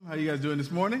How you guys doing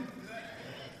this morning?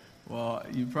 Well,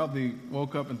 you probably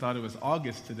woke up and thought it was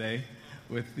August today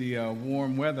with the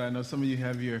warm weather. I know some of you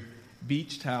have your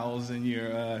beach towels in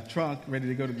your trunk ready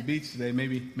to go to the beach today.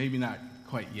 Maybe not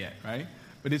quite yet, right?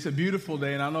 But it's a beautiful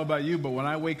day, and I don't know about you, but when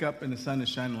I wake up and the sun is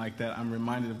shining like that, I'm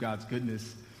reminded of God's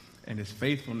goodness and His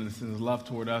faithfulness and His love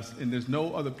toward us. And there's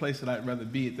no other place that I'd rather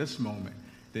be at this moment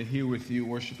than here with you,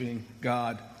 worshiping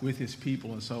God with His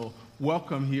people. And so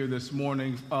welcome here this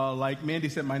morning. Like Mandy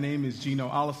said, my name is Gino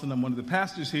Allison. I'm one of the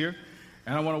pastors here.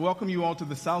 And I want to welcome you all to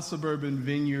the South Suburban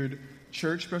Vineyard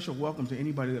Church. Special welcome to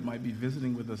anybody that might be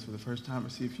visiting with us for the first time or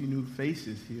see a few new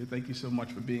faces here. Thank you so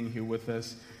much for being here with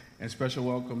us. And special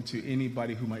welcome to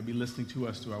anybody who might be listening to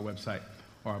us through our website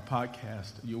or our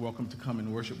podcast. You're welcome to come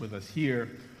and worship with us here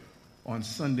on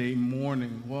Sunday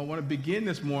morning. Well, I want to begin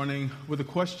this morning with a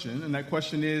question, and that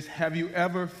question is, have you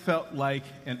ever felt like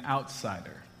an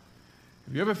outsider?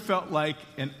 Have you ever felt like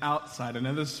an outsider?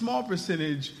 Now, there's a small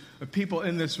percentage of people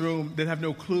in this room that have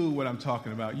no clue what I'm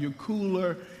talking about. You're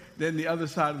cooler than the other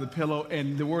side of the pillow,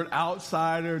 and the word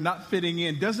outsider, not fitting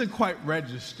in, doesn't quite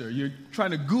register. You're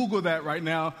trying to Google that right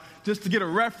now just to get a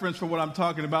reference for what I'm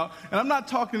talking about. And I'm not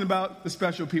talking about the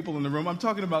special people in the room. I'm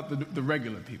talking about the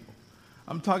regular people.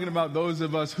 I'm talking about those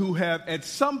of us who have at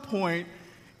some point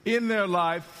in their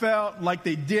life felt like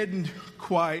they didn't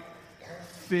quite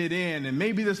fit in. And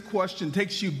maybe this question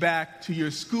takes you back to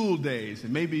your school days,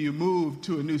 and maybe you moved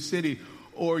to a new city,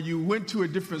 or you went to a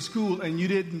different school and you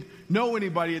didn't know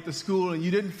anybody at the school and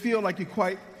you didn't feel like you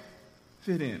quite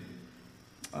fit in.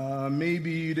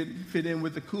 Maybe you didn't fit in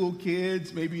with the cool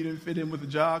kids, maybe you didn't fit in with the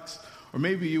jocks, or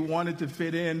maybe you wanted to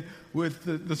fit in with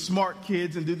the smart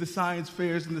kids and do the science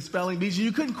fairs and the spelling bees, and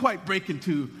you couldn't quite break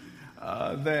into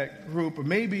that group. Or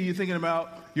maybe you're thinking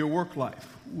about your work life,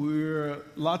 where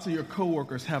lots of your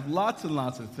coworkers have lots and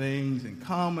lots of things in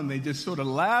common. They just sort of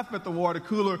laugh at the water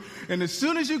cooler, and as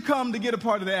soon as you come to get a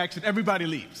part of the action, everybody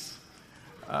leaves.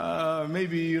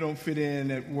 Maybe you don't fit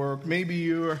in at work. Maybe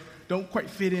you don't quite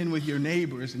fit in with your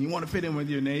neighbors, and you want to fit in with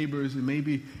your neighbors, and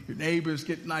maybe your neighbors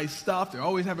get nice stuff. They're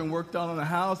always having work done on the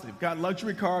house. They've got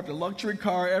luxury car after luxury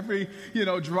car every,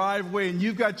 driveway, and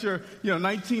you've got your,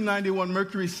 1991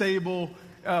 Mercury Sable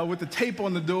with the tape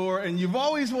on the door, and you've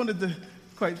always wanted to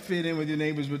quite fit in with your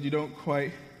neighbors, but you don't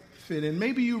quite fit in.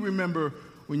 Maybe you remember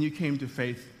when you came to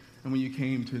faith and when you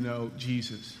came to know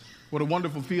Jesus. What a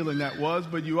wonderful feeling that was,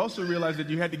 but you also realized that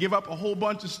you had to give up a whole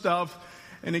bunch of stuff.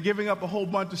 And in giving up a whole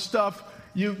bunch of stuff,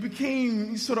 you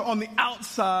became sort of on the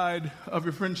outside of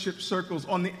your friendship circles,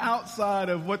 on the outside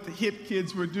of what the hip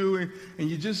kids were doing, and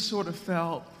you just sort of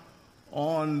felt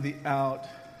on the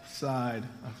outside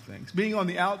of things. Being on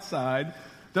the outside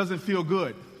doesn't feel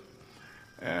good.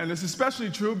 And it's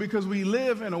especially true because we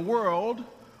live in a world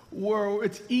where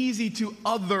it's easy to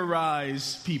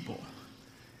otherize people.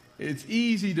 It's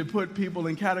easy to put people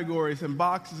in categories and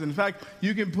boxes. In fact,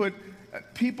 you can put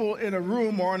people in a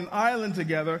room or on an island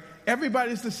together.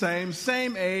 Everybody's the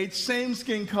same age, same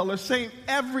skin color, same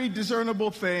every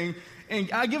discernible thing. And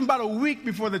I give them about a week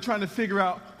before they're trying to figure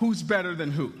out who's better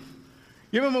than who.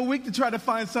 Give them a week to try to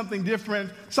find something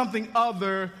different, something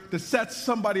other that sets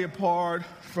somebody apart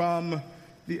from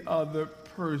the other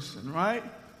person, right?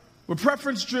 We're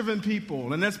preference-driven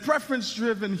people, and as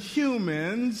preference-driven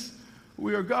humans,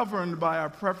 we are governed by our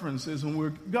preferences and we're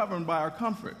governed by our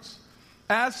comforts.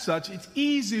 As such, it's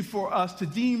easy for us to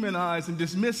demonize and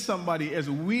dismiss somebody as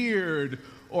weird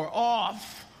or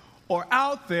off or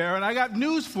out there. And I got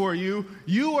news for you.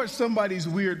 You are somebody's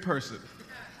weird person.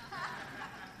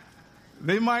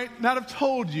 They might not have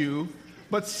told you,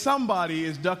 but somebody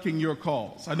is ducking your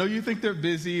calls. I know you think they're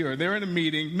busy or they're in a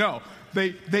meeting. No,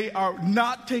 they are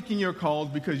not taking your calls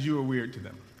because you are weird to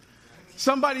them.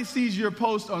 Somebody sees your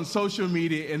post on social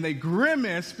media and they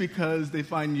grimace because they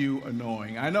find you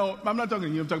annoying. I know, I'm not talking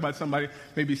to you, I'm talking about somebody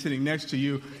maybe sitting next to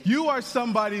you. You are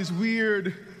somebody's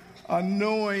weird,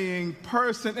 annoying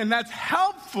person, and that's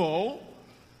helpful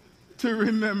to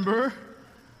remember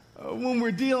when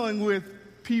we're dealing with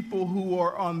people who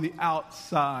are on the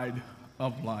outside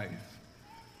of life.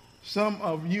 Some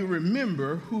of you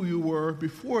remember who you were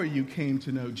before you came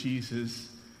to know Jesus,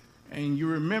 and you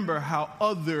remember how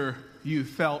other you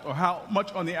felt or how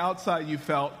much on the outside you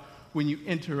felt when you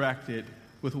interacted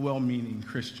with well-meaning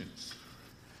Christians.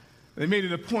 They made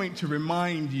it a point to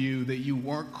remind you that you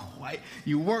weren't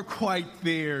quite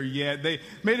there yet. They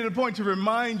made it a point to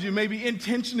remind you, maybe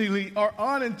intentionally or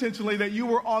unintentionally, that you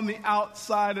were on the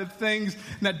outside of things,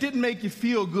 and that didn't make you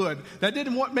feel good. That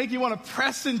didn't make you want to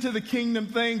press into the kingdom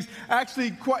things.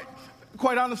 Actually, quite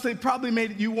honestly, probably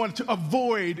made you want to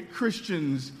avoid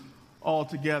Christians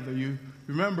altogether. You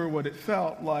remember what it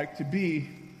felt like to be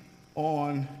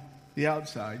on the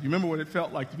outside. You remember what it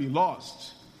felt like to be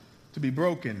lost, to be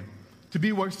broken, to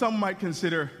be what some might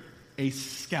consider a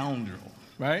scoundrel,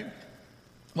 right?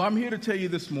 Well, I'm here to tell you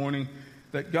this morning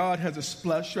that God has a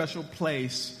special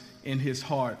place in his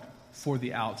heart for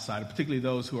the outsider, particularly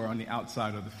those who are on the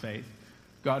outside of the faith.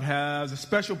 God has a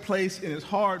special place in his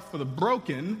heart for the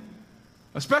broken,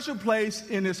 a special place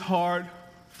in his heart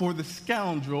for the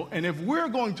scoundrel. And if we're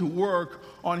going to work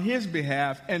on his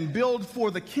behalf and build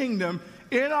for the kingdom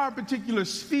in our particular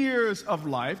spheres of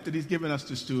life that he's given us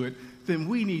to steward, then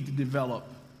we need to develop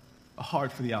a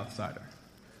heart for the outsider.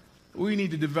 We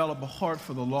need to develop a heart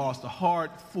for the lost, a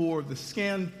heart for the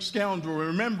scoundrel,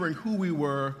 remembering who we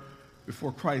were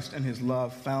before Christ and his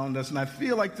love found us. And I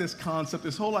feel like this concept,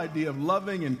 this whole idea of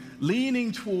loving and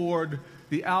leaning toward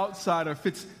the outsider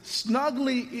fits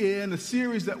snugly in a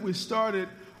series that we started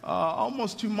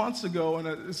almost 2 months ago. And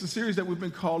it's a series that we've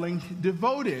been calling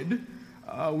Devoted.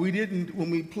 We didn't,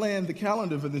 when we planned the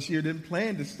calendar for this year, didn't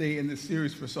plan to stay in this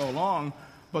series for so long.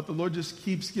 But the Lord just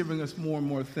keeps giving us more and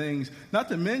more things. Not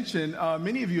to mention,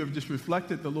 many of you have just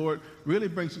reflected the Lord really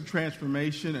brings some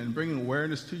transformation and bringing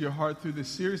awareness to your heart through this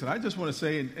series. And I just want to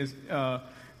say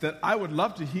that I would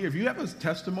love to hear, if you have a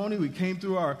testimony, we came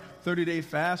through our 30-day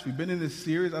fast. We've been in this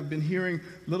series. I've been hearing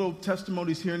little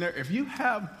testimonies here and there. If you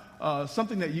have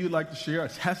something that you'd like to share, a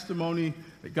testimony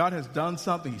that God has done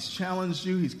something, he's challenged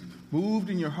you, he's moved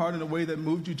in your heart in a way that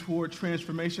moved you toward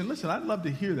transformation. Listen, I'd love to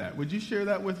hear that. Would you share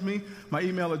that with me? My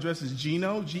email address is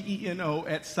Geno, Geno,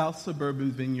 at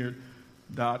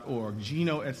southsuburbanvineyard.org.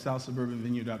 Geno at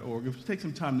southsuburbanvineyard.org. If you take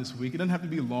some time this week, it doesn't have to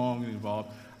be long and involved.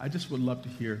 I just would love to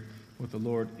hear what the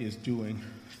Lord is doing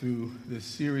through this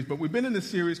series. But we've been in this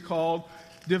series called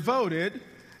Devoted,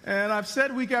 and I've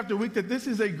said week after week that this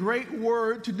is a great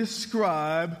word to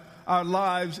describe our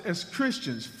lives as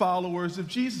Christians, followers of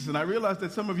Jesus. And I realize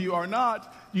that some of you are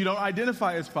not, you don't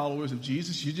identify as followers of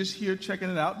Jesus. You're just here checking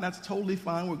it out, and that's totally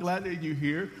fine. We're glad that you're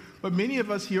here. But many of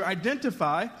us here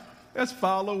identify as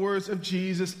followers of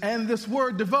Jesus, and this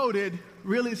word devoted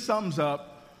really sums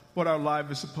up what our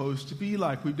life is supposed to be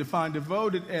like. We've defined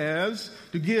devoted as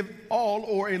to give all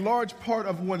or a large part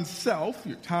of oneself,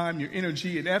 your time, your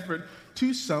energy, and effort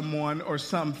to someone or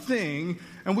something.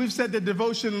 And we've said that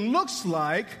devotion looks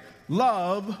like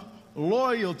love,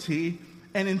 loyalty,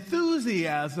 and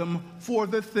enthusiasm for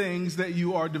the things that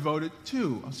you are devoted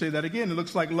to. I'll say that again. It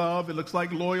looks like love. It looks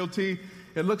like loyalty.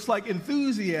 It looks like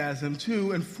enthusiasm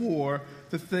to and for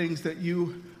the things that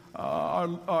you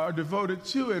are devoted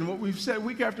to. And what we've said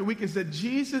week after week is that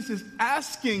Jesus is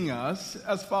asking us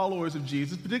as followers of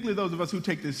Jesus, particularly those of us who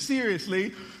take this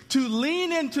seriously, to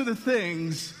lean into the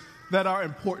things that are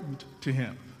important to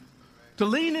him. To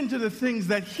lean into the things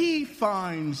that he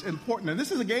finds important. And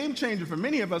this is a game changer for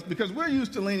many of us because we're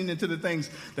used to leaning into the things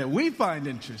that we find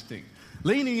interesting.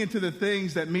 Leaning into the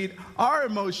things that meet our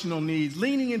emotional needs.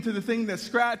 Leaning into the things that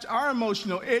scratch our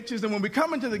emotional itches. And when we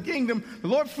come into the kingdom, the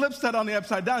Lord flips that on the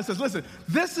upside down and says, listen,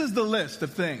 this is the list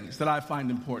of things that I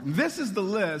find important. This is the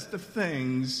list of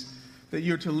things that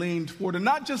you're to lean toward. And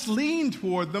not just lean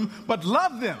toward them, but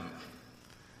love them.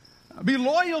 Be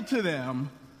loyal to them.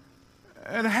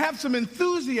 And have some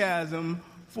enthusiasm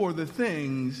for the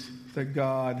things that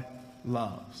God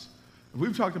loves.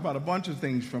 We've talked about a bunch of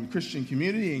things from Christian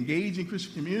community, engaging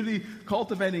Christian community,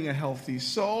 cultivating a healthy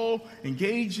soul,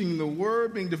 engaging the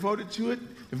Word, being devoted to it,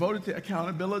 devoted to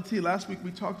accountability. Last week we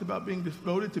talked about being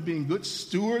devoted to being good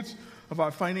stewards of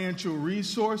our financial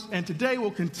resource. And today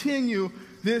we'll continue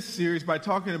this series by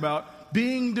talking about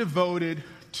being devoted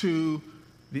to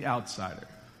the outsider.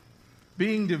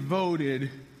 Being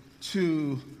devoted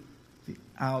to the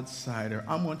outsider.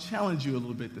 I'm going to challenge you a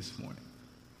little bit this morning.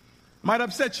 Might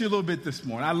upset you a little bit this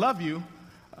morning. I love you,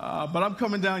 but I'm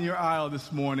coming down your aisle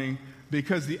this morning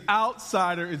because the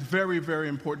outsider is very, very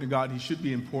important to God. He should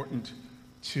be important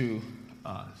to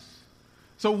us.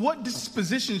 So what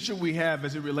disposition should we have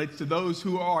as it relates to those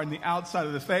who are on the outside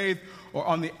of the faith or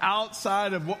on the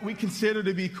outside of what we consider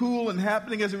to be cool and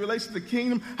happening as it relates to the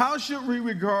kingdom? How should we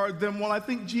regard them? Well, I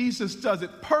think Jesus does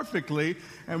it perfectly,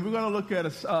 and we're going to look at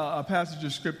a passage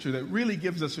of Scripture that really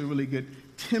gives us a really good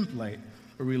template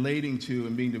for relating to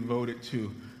and being devoted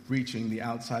to reaching the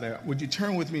outsider. Would you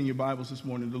turn with me in your Bibles this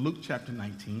morning to Luke chapter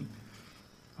 19?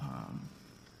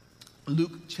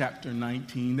 Luke chapter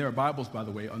 19. There are Bibles, by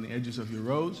the way, on the edges of your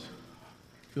rows.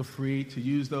 Feel free to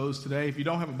use those today. If you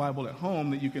don't have a Bible at home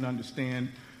that you can understand,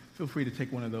 feel free to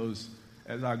take one of those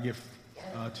as our gift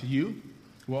to you.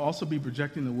 We'll also be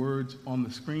projecting the words on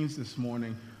the screens this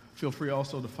morning. Feel free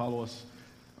also to follow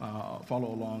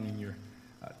along in your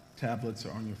tablets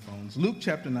or on your phones. Luke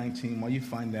chapter 19, while you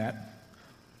find that,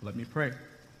 let me pray.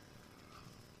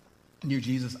 Dear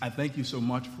Jesus, I thank you so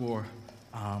much for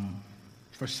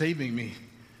saving me.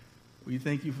 We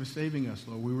thank you for saving us,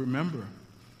 Lord. We remember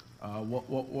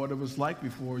what it was like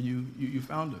before you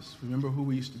found us. Remember who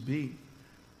we used to be,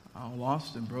 how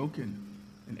lost and broken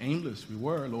and aimless we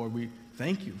were, Lord. We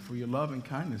thank you for your love and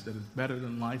kindness that is better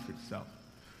than life itself.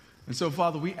 And so,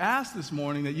 Father, we ask this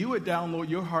morning that you would download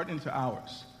your heart into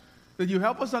ours, that you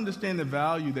help us understand the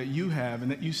value that you have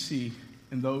and that you see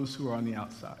in those who are on the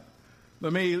outside.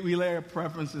 Lord, may we lay our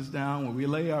preferences down, where we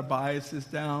lay our biases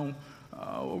down,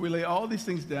 where we lay all these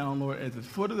things down, Lord, at the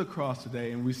foot of the cross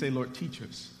today, and we say, Lord, teach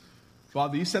us.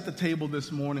 Father, you set the table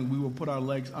this morning. We will put our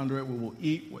legs under it. We will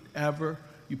eat whatever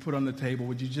you put on the table.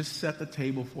 Would you just set the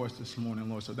table for us this morning,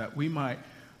 Lord, so that we might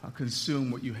consume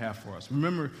what you have for us.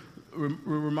 Remember, we're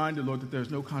reminded, Lord, that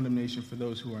there's no condemnation for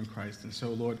those who are in Christ. And so,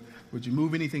 Lord, would you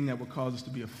move anything that would cause us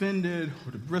to be offended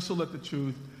or to bristle at the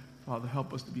truth? Father,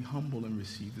 help us to be humble and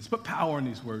receive this. Put power in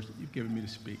these words that you've given me to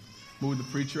speak. Move the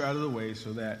preacher out of the way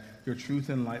so that your truth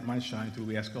and light might shine through.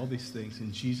 We ask all these things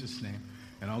in Jesus' name.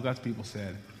 And all God's people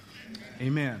said,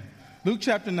 Amen. Luke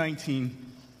chapter 19.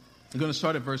 I'm going to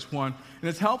start at verse 1. And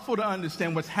it's helpful to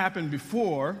understand what's happened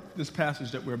before this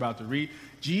passage that we're about to read.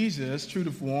 Jesus, true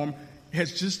to form,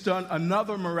 has just done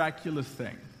another miraculous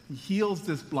thing. He heals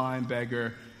this blind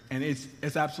beggar, and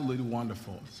it's absolutely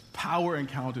wonderful. His power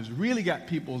encounters really got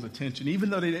people's attention, even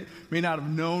though they may not have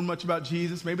known much about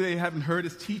Jesus. Maybe they haven't heard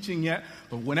his teaching yet.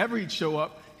 But whenever he'd show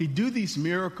up, he'd do these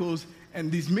miracles,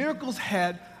 and these miracles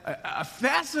had a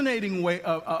fascinating way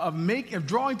of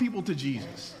drawing people to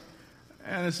Jesus.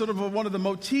 And it's sort of one of the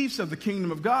motifs of the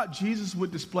kingdom of God. Jesus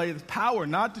would display his power,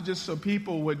 not to just so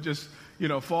people would just,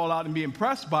 fall out and be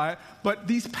impressed by it, but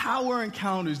these power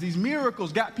encounters, these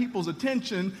miracles got people's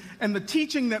attention, and the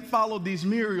teaching that followed these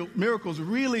miracles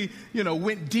really,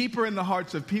 went deeper in the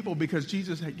hearts of people because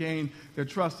Jesus had gained their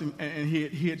trust and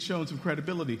he had shown some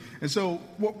credibility. And so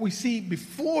what we see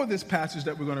before this passage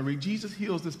that we're going to read, Jesus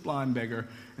heals this blind beggar,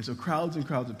 and so crowds and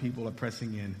crowds of people are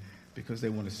pressing in because they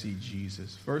want to see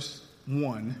Jesus. Verse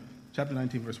 1, chapter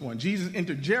 19, verse 1. Jesus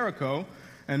entered Jericho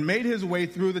and made his way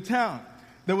through the town.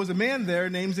 There was a man there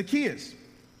named Zacchaeus.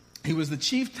 He was the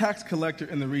chief tax collector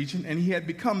in the region, and he had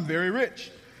become very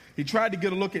rich. He tried to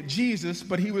get a look at Jesus,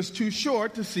 but he was too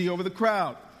short to see over the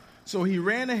crowd. So he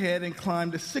ran ahead and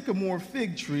climbed a sycamore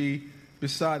fig tree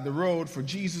beside the road, for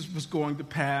Jesus was going to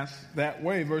pass that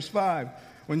way. Verse 5.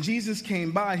 When Jesus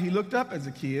came by, he looked up at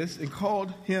Zacchaeus and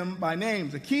called him by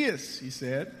name. Zacchaeus, he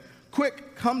said,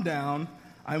 "Quick, come down.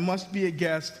 I must be a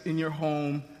guest in your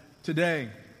home today."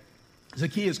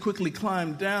 Zacchaeus quickly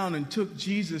climbed down and took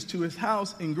Jesus to his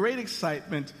house in great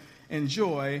excitement and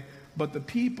joy, but the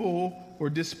people were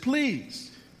displeased.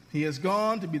 "He has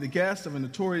gone to be the guest of a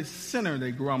notorious sinner,"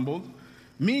 they grumbled.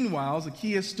 Meanwhile,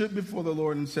 Zacchaeus stood before the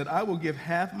Lord and said, "I will give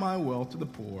half my wealth to the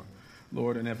poor,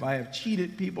 Lord, and if I have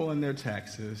cheated people in their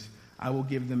taxes, I will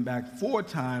give them back 4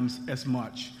 times as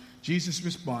much." Jesus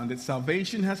responded,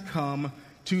 "Salvation has come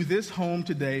to this home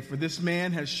today, for this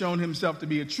man has shown himself to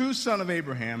be a true son of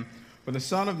Abraham. For the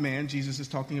Son of Man," Jesus is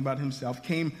talking about himself,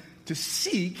 "came to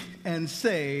seek and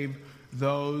save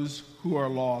those who are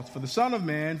lost." For the Son of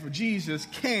Man, for Jesus,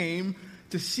 came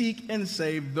to seek and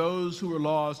save those who are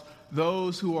lost,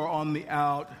 those who are on the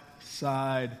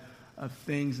outside of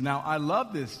things. Now, I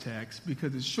love this text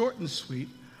because it's short and sweet.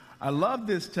 I love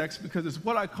this text because it's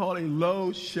what I call a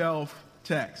low-shelf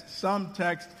text. Some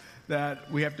text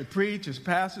that we have to preach as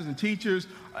pastors and teachers,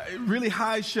 really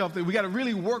high shelf, that we got to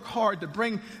really work hard to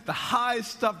bring the high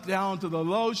stuff down to the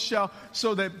low shelf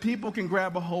so that people can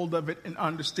grab a hold of it and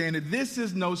understand it. This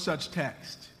is no such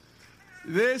text.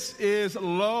 This is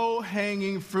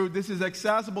low-hanging fruit. This is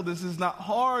accessible. This is not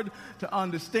hard to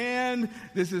understand.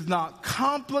 This is not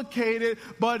complicated,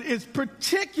 but it's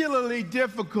particularly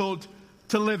difficult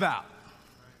to live out.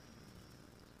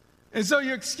 And so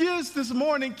your excuse this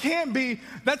morning can't be,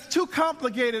 "That's too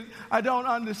complicated, I don't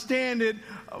understand it."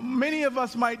 Many of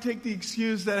us might take the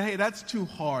excuse that, "Hey, that's too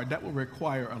hard, that will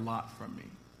require a lot from me."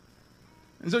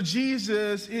 And so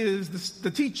Jesus is the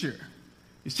teacher.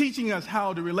 He's teaching us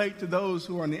how to relate to those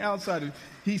who are on the outside.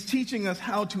 He's teaching us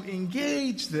how to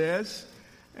engage this.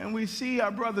 And we see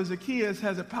our brother Zacchaeus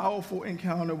has a powerful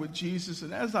encounter with Jesus.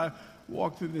 And as I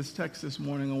walk through this text this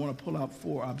morning, I want to pull out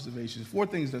 4 observations, 4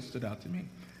 things that stood out to me.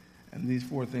 And these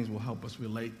 4 things will help us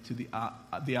relate to the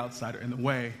outsider in a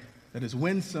way that is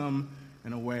winsome,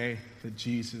 in a way that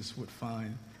Jesus would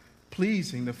find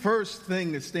pleasing. The first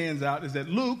thing that stands out is that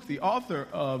Luke, the author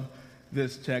of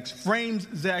this text, frames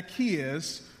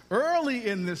Zacchaeus early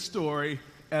in this story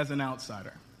as an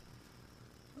outsider.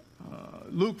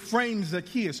 Luke frames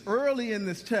Zacchaeus early in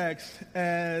this text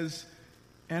as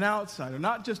an outsider.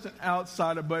 Not just an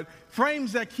outsider, but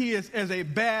frames Zacchaeus as a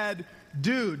bad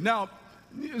dude. Now,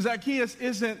 Zacchaeus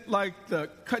isn't like the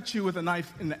cut you with a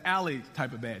knife in the alley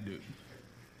type of bad dude.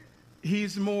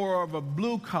 He's more of a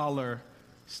blue-collar,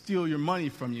 steal your money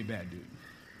from you bad dude.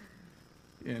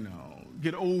 You know,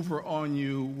 get over on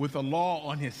you with a law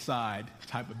on his side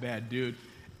type of bad dude.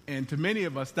 And to many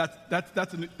of us,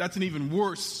 that's an even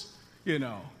worse,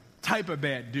 type of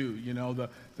bad dude.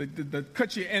 The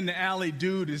cut you in the alley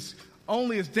dude is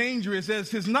only as dangerous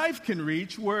as his knife can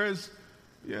reach, whereas,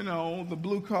 the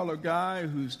blue-collar guy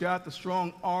who's got the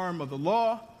strong arm of the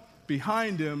law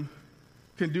behind him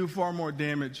can do far more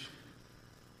damage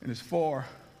and is far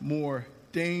more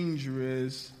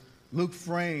dangerous. Luke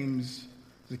frames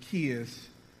Zacchaeus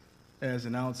as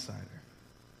an outsider.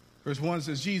 Verse 1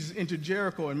 says, Jesus entered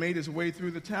Jericho and made his way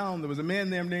through the town. There was a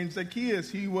man there named Zacchaeus.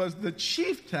 He was the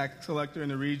chief tax collector in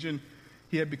the region.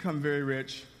 He had become very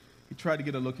rich. He tried to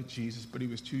get a look at Jesus, but he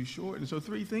was too short. And so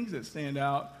three things that stand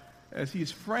out as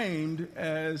he's framed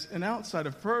as an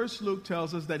outsider. First, Luke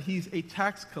tells us that he's a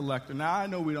tax collector. Now, I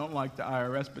know we don't like the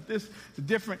IRS, but this is a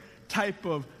different type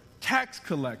of tax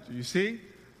collector, you see?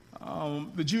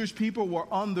 The Jewish people were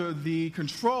under the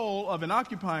control of an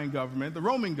occupying government, the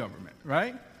Roman government,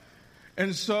 right?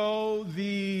 And so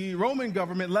the Roman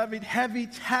government levied heavy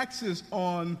taxes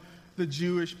on the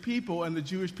Jewish people, and the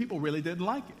Jewish people really didn't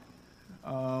like it.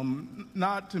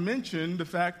 Not to mention the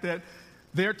fact that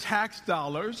their tax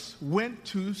dollars went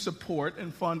to support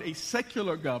and fund a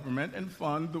secular government and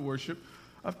fund the worship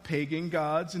of pagan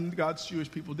gods, and God's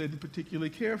Jewish people didn't particularly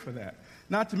care for that.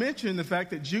 Not to mention the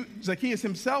fact that Zacchaeus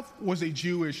himself was a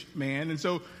Jewish man, and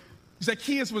so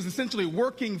Zacchaeus was essentially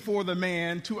working for the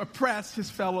man to oppress his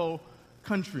fellow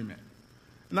countrymen.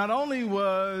 Not only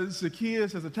was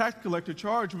Zacchaeus, as a tax collector,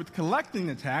 charged with collecting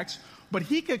the tax, but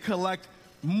he could collect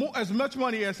as much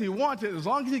money as he wanted. As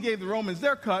long as he gave the Romans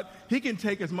their cut, he can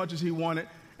take as much as he wanted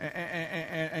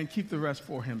and keep the rest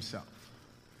for himself.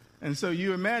 And so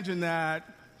you imagine that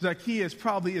Zacchaeus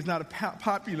probably is not a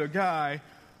popular guy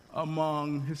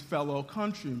among his fellow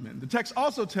countrymen. The text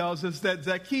also tells us that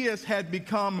Zacchaeus had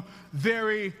become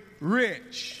very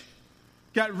rich,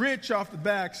 got rich off the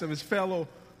backs of his fellow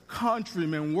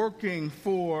countrymen working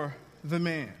for the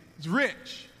man. He's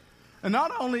rich. And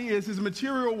not only is his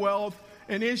material wealth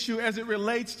an issue as it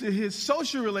relates to his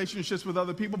social relationships with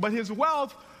other people, but his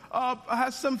wealth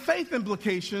has some faith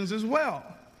implications as well.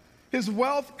 His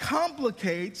wealth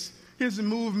complicates his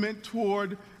movement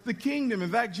toward the kingdom.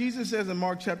 In fact, Jesus says in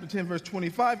Mark chapter 10, verse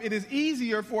 25, it is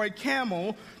easier for a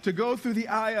camel to go through the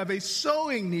eye of a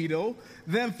sewing needle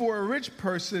than for a rich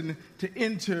person to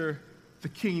enter the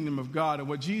kingdom of God. And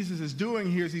what Jesus is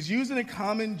doing here is he's using a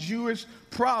common Jewish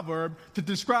proverb to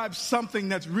describe something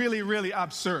that's really, really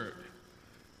absurd.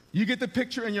 You get the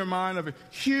picture in your mind of a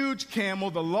huge camel,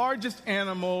 the largest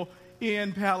animal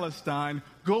in Palestine,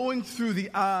 going through the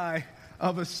eye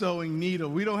of a sewing needle.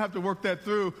 We don't have to work that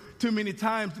through too many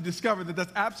times to discover that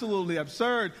that's absolutely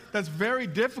absurd. That's very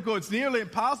difficult. It's nearly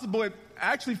impossible. It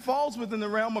actually falls within the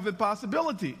realm of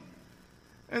impossibility.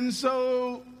 And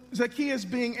so Zacchaeus,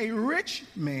 being a rich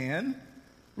man,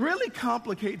 really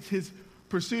complicates his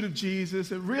pursuit of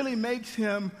Jesus. It really makes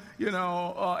him,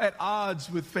 at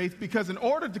odds with faith, because in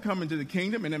order to come into the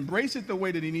kingdom and embrace it the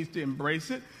way that he needs to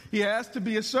embrace it, he has to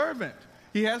be a servant.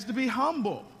 He has to be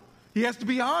humble. He has to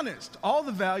be honest, all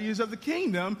the values of the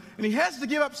kingdom, and he has to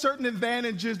give up certain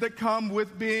advantages that come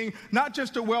with being not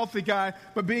just a wealthy guy,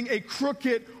 but being a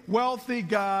crooked, wealthy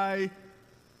guy.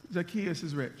 Zacchaeus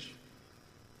is rich.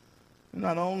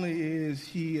 Not only is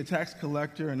he a tax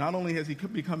collector, and not only has he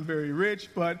become very rich,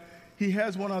 but he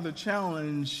has one other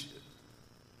challenge.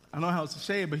 I don't know how else to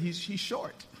say it, but he's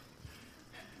short.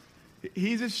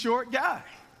 He's a short guy.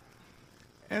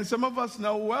 And some of us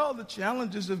know well the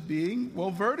challenges of being,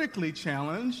 vertically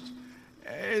challenged.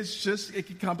 It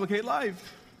can complicate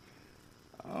life.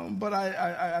 But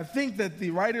I think that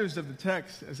the writers of the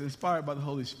text, as inspired by the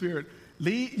Holy Spirit,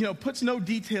 puts no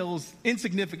details,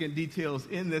 insignificant details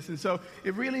in this. And so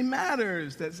it really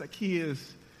matters that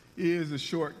Zacchaeus is a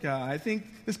short guy. I think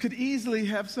this could easily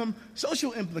have some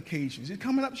social implications. He's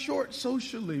coming up short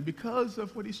socially because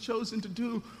of what he's chosen to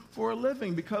do for a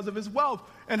living, because of his wealth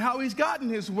and how he's gotten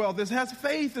his wealth. This has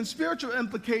faith and spiritual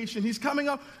implication. He's coming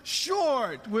up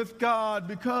short with God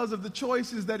because of the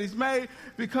choices that he's made,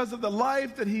 because of the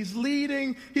life that he's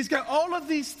leading. He's got all of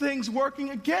these things working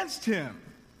against him.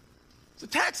 He's a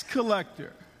tax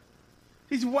collector.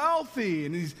 He's wealthy,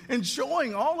 and he's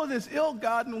enjoying all of this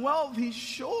ill-gotten wealth. He's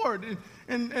short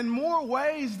in more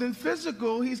ways than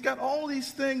physical. He's got all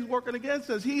these things working against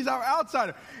us. He's our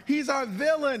outsider. He's our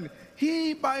villain.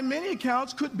 He, by many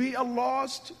accounts, could be a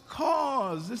lost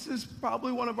cause. This is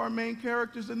probably one of our main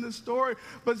characters in this story.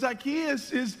 But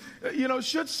Zacchaeus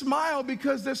should smile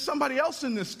because there's somebody else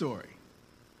in this story.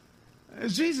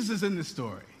 Jesus is in this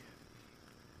story.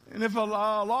 And if a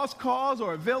lost cause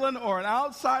or a villain or an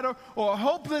outsider or a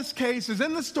hopeless case is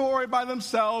in the story by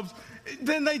themselves,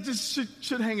 then they just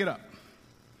should hang it up.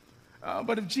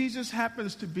 But if Jesus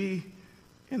happens to be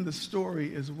in the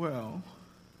story as well,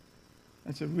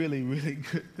 that's a really, really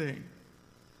good thing.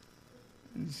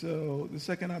 And so the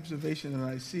second observation that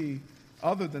I see,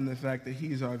 other than the fact that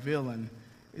he's our villain,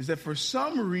 is that for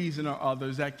some reason or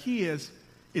other, Zacchaeus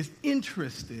is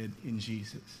interested in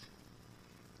Jesus.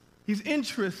 He's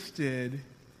interested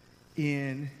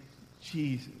in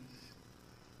Jesus.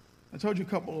 I told you a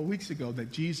couple of weeks ago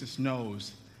that Jesus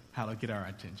knows how to get our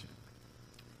attention.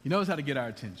 He knows how to get our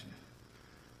attention.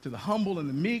 To the humble and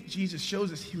the meek, Jesus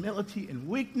shows us humility and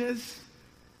weakness,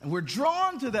 and we're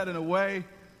drawn to that in a way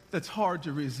that's hard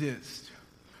to resist.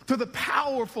 To the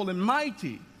powerful and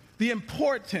mighty, the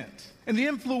important and the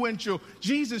influential,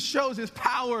 Jesus shows his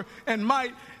power and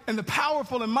might, and the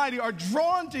powerful and mighty are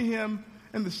drawn to him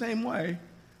in the same way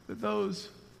that those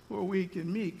who are weak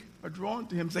and meek are drawn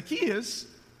to him. Zacchaeus,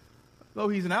 though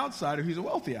he's an outsider, he's a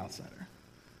wealthy outsider.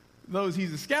 Though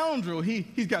he's a scoundrel,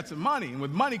 he's got some money. And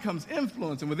with money comes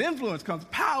influence. And with influence comes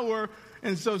power.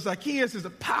 And so Zacchaeus is a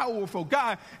powerful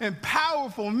guy. And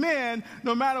powerful men,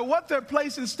 no matter what their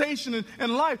place and station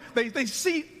in life, they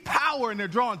see power and they're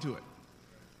drawn to it.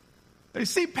 They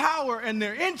see power and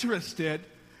they're interested.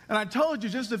 And I told you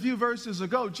just a few verses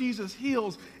ago, Jesus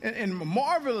heals in a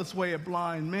marvelous way a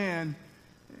blind man.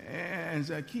 And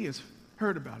Zacchaeus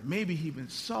heard about it. Maybe he even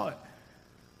saw it.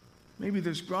 Maybe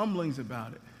there's grumblings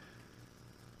about it.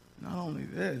 Not only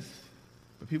this,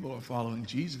 but people are following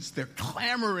Jesus. They're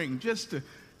clamoring just to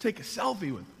take a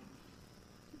selfie with him.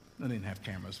 They didn't have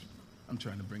cameras. I'm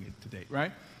trying to bring it to date,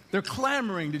 right? They're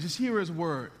clamoring to just hear his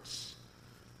words.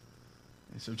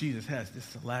 And so Jesus has this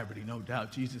celebrity, no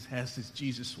doubt. Jesus has this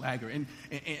Jesus swagger.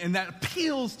 And that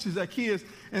appeals to Zacchaeus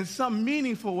in some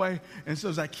meaningful way. And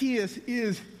so Zacchaeus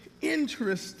is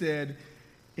interested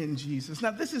in Jesus.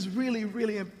 Now, this is really,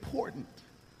 really important.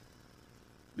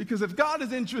 Because if God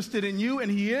is interested in you, and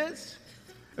he is,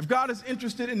 if God is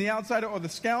interested in the outsider or the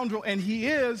scoundrel, and he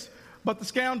is, but the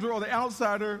scoundrel or the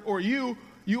outsider or you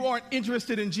aren't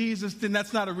interested in Jesus, then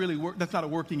that's not a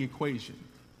working equation.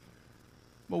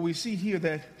 But we see here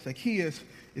that Zacchaeus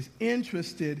is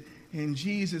interested in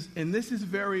Jesus, and this is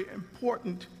very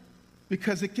important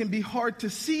because it can be hard to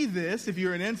see this if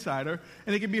you're an insider,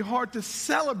 and it can be hard to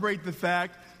celebrate the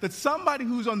fact that somebody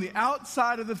who's on the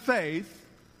outside of the faith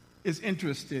is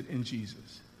interested in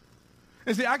Jesus.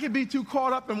 And see, I could be too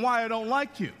caught up in why I don't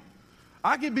like you.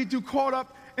 I could be too caught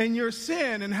up in your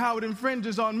sin and how it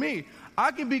infringes on me.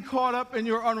 I can be caught up in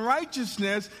your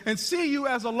unrighteousness and see you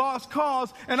as a lost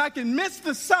cause, and I can miss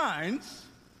the signs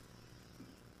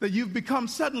that you've become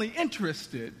suddenly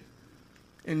interested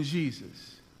in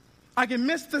Jesus. I can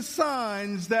miss the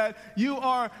signs that you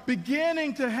are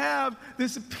beginning to have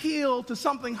this appeal to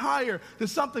something higher, to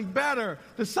something better,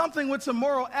 to something with some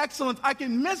moral excellence. I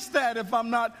can miss that if I'm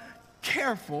not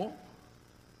careful.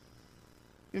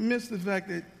 You miss the fact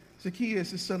that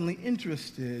Zacchaeus is suddenly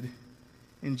interested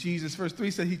in Jesus. Verse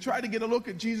 3 said he tried to get a look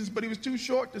at Jesus, but he was too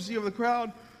short to see over the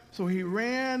crowd. So he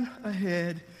ran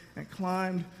ahead and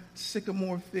climbed a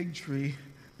sycamore fig tree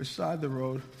beside the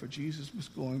road, for Jesus was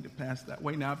going to pass that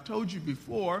way. Now, I've told you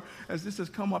before, as this has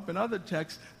come up in other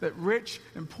texts, that rich,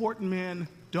 important men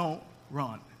don't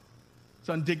run. It's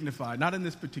undignified, not in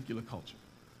this particular culture.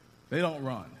 They don't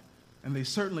run. And they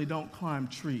certainly don't climb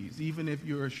trees, even if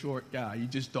you're a short guy. You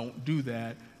just don't do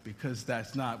that because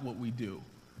that's not what we do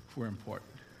if we're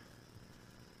important.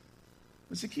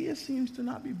 But Zacchaeus seems to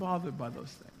not be bothered by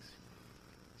those things.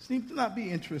 Seems to not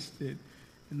be interested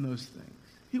in those things.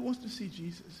 He wants to see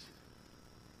Jesus.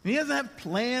 And he doesn't have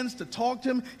plans to talk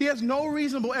to him. He has no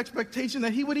reasonable expectation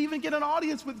that he would even get an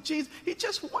audience with Jesus. He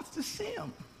just wants to see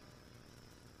him.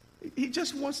 He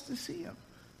just wants to see him.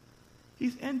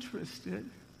 He's interested.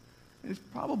 And he's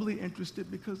probably interested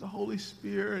because the Holy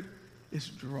Spirit is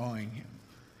drawing him.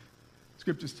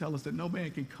 Scriptures tell us that no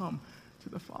man can come to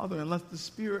the Father unless the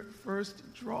Spirit first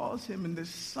draws him. And there's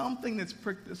something that's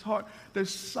pricked his heart.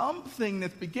 There's something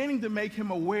that's beginning to make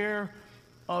him aware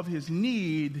of his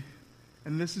need,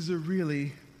 and this is a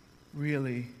really,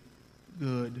 really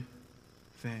good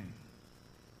thing.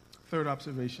 third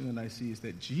observation that I see is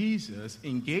that Jesus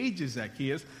engages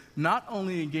Zacchaeus, not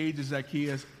only engages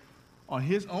Zacchaeus on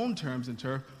his own terms and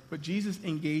turf, but Jesus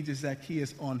engages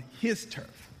Zacchaeus on his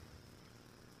turf.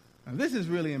 Now, this is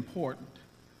really important.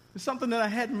 It's something that I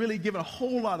hadn't really given a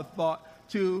whole lot of thought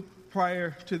to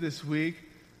prior to this week,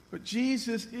 but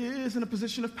Jesus is in a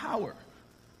position of power.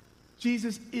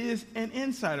 Jesus is an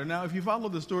insider. Now, if you follow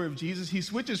the story of Jesus, he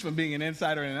switches from being an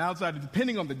insider and an outsider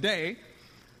depending on the day,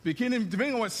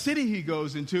 depending on what city he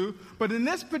goes into. But in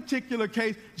this particular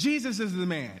case, Jesus is the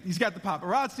man. He's got the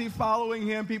paparazzi following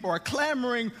him. People are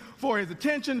clamoring for his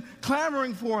attention,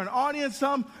 clamoring for an audience.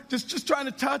 Some just trying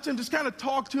to touch him, just kind of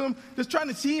talk to him, just trying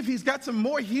to see if he's got some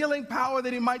more healing power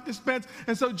that he might dispense.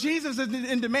 And so Jesus is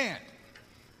in demand.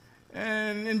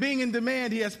 And in being in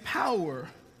demand, he has power.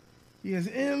 He has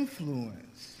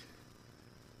influence.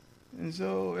 And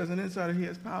so as an insider, he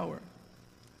has power.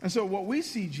 And so what we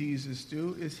see Jesus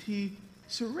do is he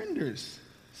surrenders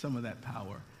some of that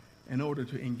power in order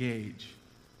to engage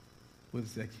with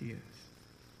Zacchaeus.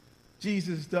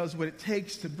 Jesus does what it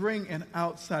takes to bring an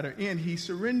outsider in. He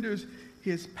surrenders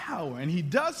his power, and he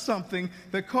does something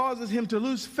that causes him to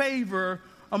lose favor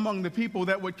among the people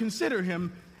that would consider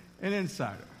him an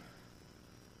insider.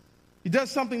 He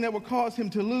does something that would cause him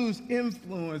to lose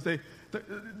influence. They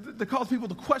cause people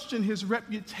to question his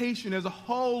reputation as a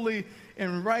holy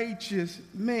and righteous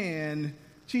man.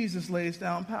 Jesus lays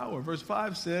down power. Verse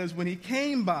 5 says, when he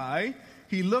came by,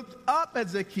 he looked up at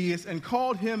Zacchaeus and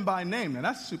called him by name. Now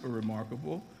that's super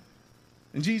remarkable.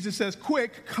 And Jesus says,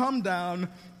 quick, come down.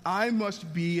 I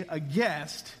must be a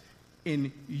guest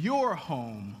in your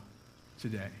home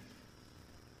today.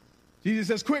 Jesus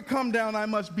says, quick, come down. I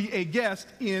must be a guest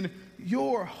in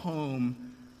your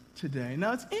home today.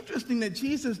 Now, it's interesting that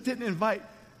Jesus didn't invite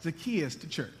Zacchaeus to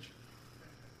church.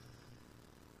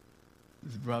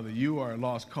 He said, brother, you are a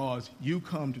lost cause. You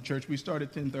come to church. We start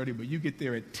at 10:30, but you get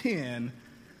there at 10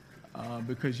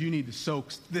 because you need to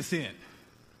soak this in.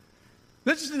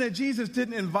 It's interesting that Jesus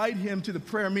didn't invite him to the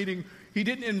prayer meeting. He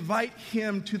didn't invite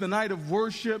him to the night of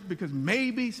worship because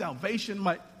maybe salvation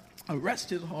might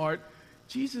arrest his heart.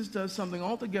 Jesus does something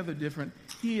altogether different.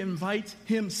 He invites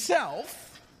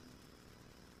himself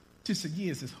to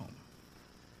Zacchaeus' home.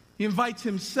 He invites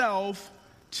himself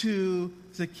to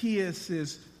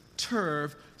Zacchaeus'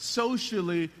 turf.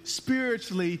 Socially,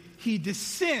 spiritually, he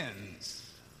descends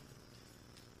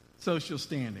social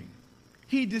standing.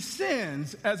 He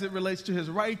descends as it relates to his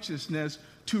righteousness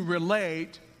to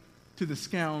relate to the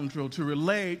scoundrel, to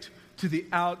relate to the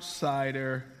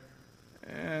outsider.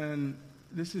 And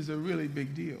this is a really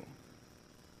big deal.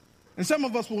 And some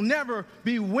of us will never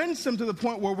be winsome to the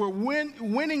point where we're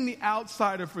winning the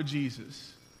outsider for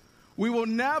Jesus. We will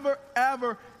never,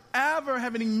 ever, ever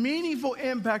have any meaningful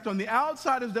impact on the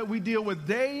outsiders that we deal with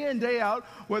day in, day out,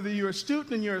 whether you're a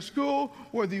student and you're at school,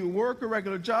 whether you work a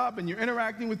regular job and you're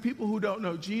interacting with people who don't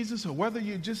know Jesus, or whether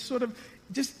you're just sort of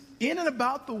just in and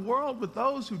about the world with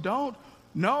those who don't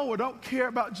know or don't care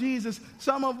about Jesus.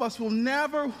 Some of us will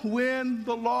never win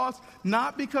the lost,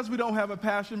 not because we don't have a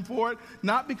passion for it,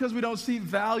 not because we don't see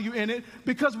value in it,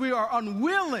 because we are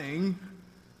unwilling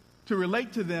to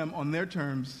relate to them on their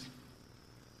terms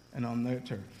and on their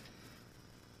turf.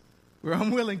 We're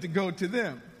unwilling to go to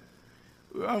them.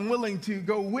 We're unwilling to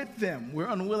go with them. We're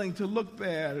unwilling to look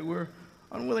bad. We're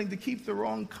unwilling to keep the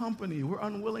wrong company. We're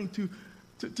unwilling to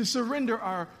surrender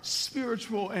our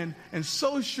spiritual and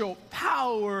social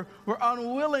power. We're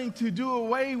unwilling to do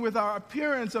away with our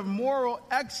appearance of moral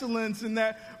excellence in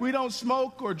that we don't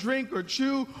smoke or drink or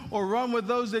chew or run with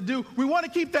those that do. We want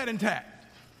to keep that intact.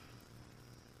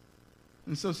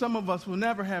 And so some of us will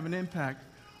never have an impact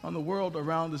on the world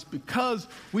around us because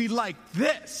we like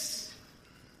this.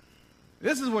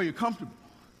 This is where you're comfortable.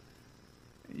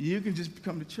 You can just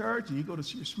come to church and you go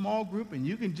to your small group and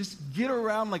you can just get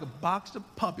around like a box of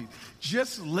puppies,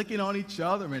 just licking on each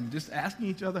other and just asking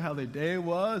each other how their day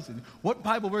was and what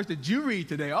Bible verse did you read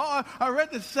today? Oh, I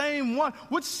read the same one.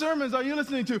 What sermons are you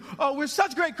listening to? Oh, we're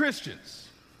such great Christians.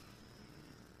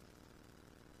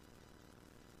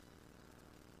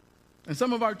 And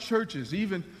some of our churches,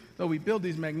 even though we build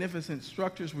these magnificent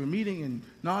structures, we're meeting in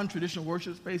non-traditional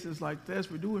worship spaces like this.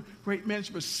 We're doing great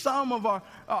ministry, but some of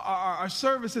our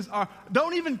services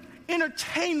don't even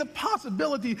entertain the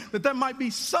possibility that there might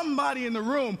be somebody in the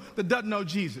room that doesn't know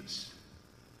Jesus.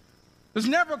 There's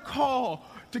never a call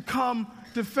to come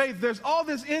to faith. There's all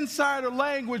this insider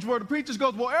language where the preacher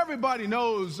goes, well, everybody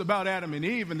knows about Adam and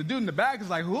Eve, and the dude in the back is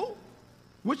like, who?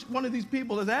 Which one of these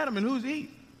people is Adam and who's Eve?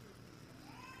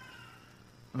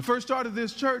 When I first started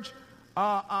this church,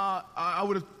 I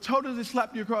would have totally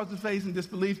slapped you across the face in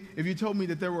disbelief if you told me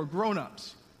that there were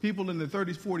grown-ups People in their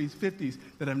 30s, 40s, 50s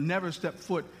that have never stepped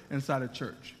foot inside a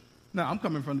church. Now, I'm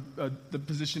coming from the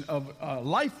position of a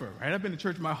lifer, right? I've been to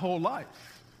church my whole life.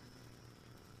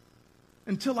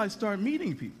 Until I start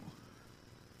meeting people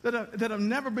that have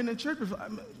never been in church before.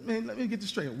 Man, let me get this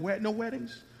straight. No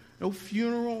weddings, no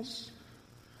funerals.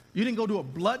 You didn't go to a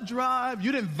blood drive.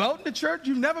 You didn't vote in the church.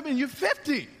 You've never been. You're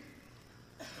 50.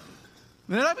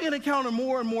 And then I began to encounter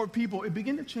more and more people. It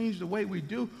began to change the way we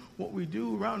do what we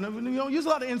do around. You don't use a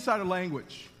lot of insider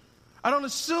language. I don't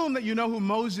assume that you know who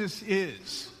Moses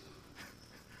is.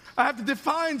 I have to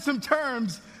define some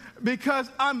terms because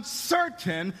I'm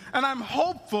certain and I'm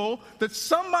hopeful that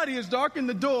somebody has darkened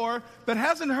the door that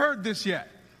hasn't heard this yet.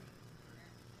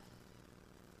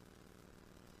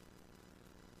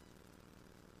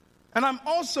 And I'm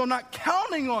also not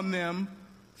counting on them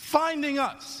finding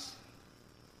us.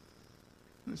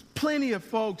 There's plenty of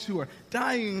folks who are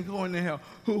dying and going to hell,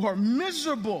 who are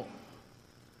miserable.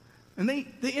 And they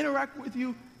interact with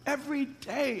you every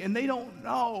day, and they don't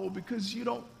know because you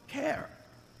don't care.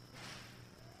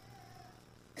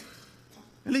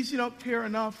 At least you don't care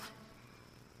enough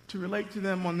to relate to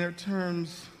them on their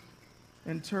terms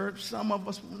and church. Some of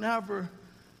us will never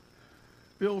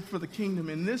build for the kingdom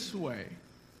in this way.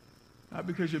 Not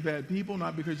because you're bad people,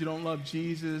 not because you don't love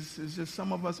Jesus. It's just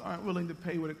some of us aren't willing to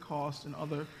pay what it costs in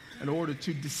order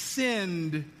to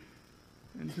descend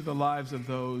into the lives of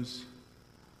those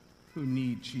who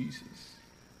need Jesus.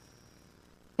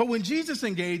 But when Jesus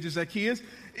engages Zacchaeus,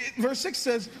 verse 6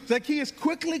 says, Zacchaeus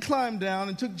quickly climbed down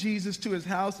and took Jesus to his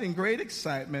house in great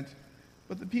excitement,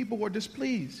 but the people were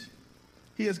displeased.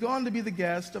 He has gone to be the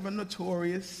guest of a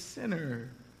notorious sinner,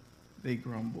 they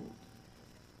grumbled.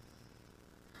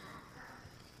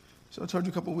 So I told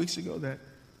you a couple of weeks ago that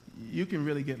you can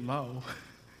really get low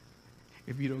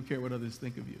if you don't care what others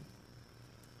think of you.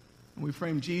 And we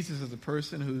frame Jesus as a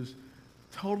person who's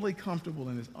totally comfortable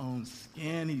in his own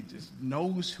skin. He just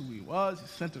knows who he was. He's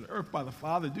sent to the earth by the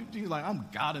Father. He's like, I'm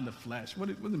God in the flesh. What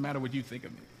does it matter what you think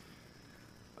of me?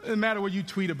 What does it matter what you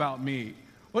tweet about me?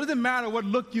 What does it matter what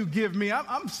look you give me?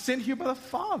 I'm sent here by the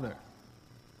Father.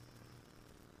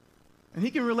 And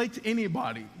he can relate to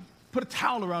anybody. Put a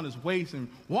towel around his waist and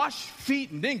wash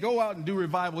feet and then go out and do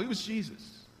revival. He was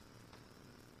Jesus.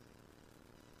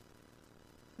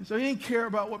 And so he didn't care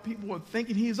about what people were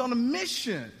thinking. He is on a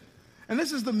mission. And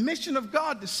this is the mission of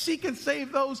God, to seek and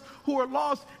save those who are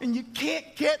lost. And you can't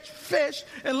catch fish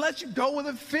unless you go where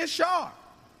the fish are.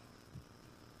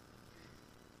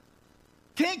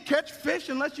 Can't catch fish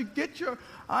unless you get your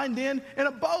hind end in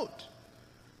a boat.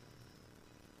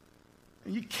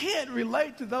 And you can't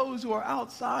relate to those who are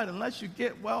outside unless you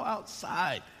get well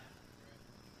outside.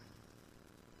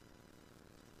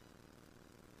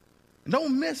 And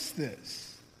don't miss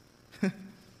this.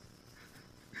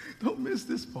 Don't miss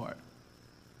this part.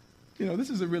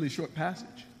 This is a really short passage.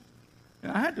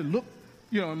 And I had to look,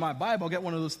 in my Bible, I got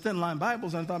one of those thin line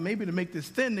Bibles, and I thought maybe to make this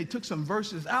thin, they took some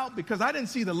verses out because I didn't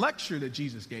see the lecture that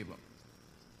Jesus gave them.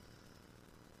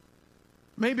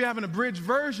 Maybe I have an abridged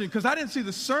version because I didn't see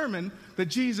the sermon that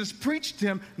Jesus preached to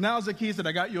him. Now Zacchaeus said,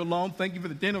 I got you alone. Thank you for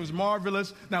the dinner. It was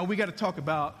marvelous. Now we got to talk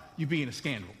about you being a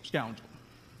scoundrel.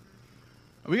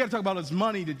 We got to talk about this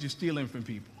money that you're stealing from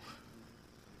people.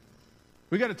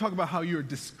 We got to talk about how you're a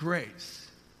disgrace.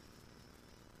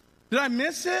 Did I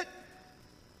miss it?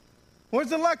 Where's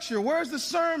the lecture? Where's the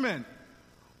sermon?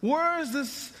 Where's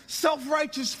this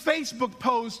self-righteous Facebook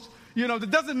post,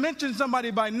 that doesn't mention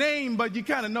somebody by name, but you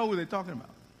kind of know who they're talking about?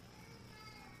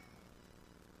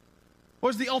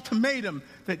 Where's the ultimatum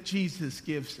that Jesus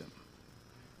gives him?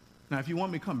 Now, if you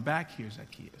want me to come back here,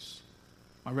 Zacchaeus,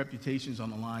 my reputation's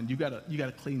on the line. You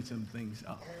gotta clean some things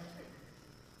up.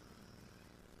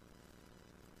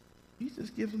 Jesus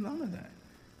gives him none of that.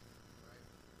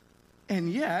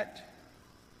 And yet,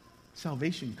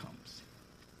 salvation comes.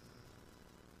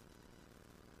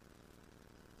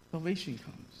 Salvation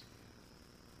comes.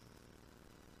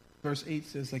 Verse 8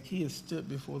 says, Zacchaeus stood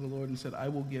before the Lord and said, I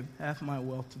will give half my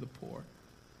wealth to the poor.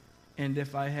 And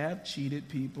if I have cheated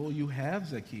people, you have,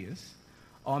 Zacchaeus,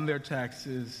 on their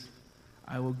taxes,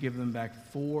 I will give them back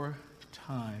 4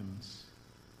 times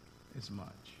as much.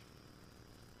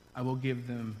 I will give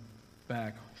them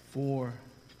back 4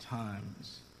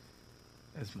 times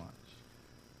as much.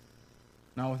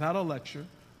 Now, without a lecture,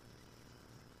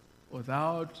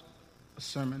 without a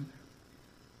sermon,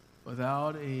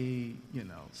 without a,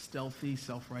 stealthy,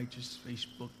 self-righteous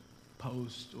Facebook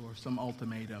post or some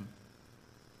ultimatum,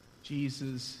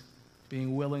 Jesus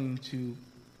being willing to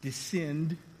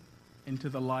descend into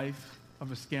the life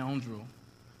of a scoundrel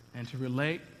and to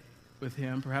relate with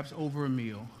him, perhaps over a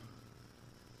meal,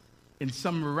 in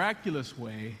some miraculous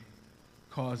way,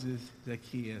 causes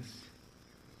Zacchaeus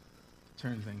to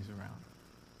turn things around.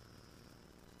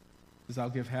 He says, I'll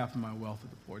give half of my wealth to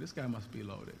the poor. This guy must be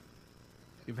loaded.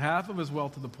 Give half of his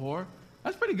wealth to the poor.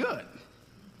 That's pretty good.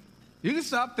 You can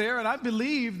stop there, and I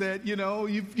believe that,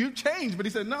 you've changed. But he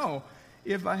said, no,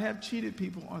 if I have cheated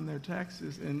people on their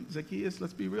taxes, and Zacchaeus,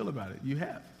 let's be real about it, you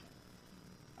have.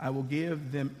 I will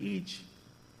give them each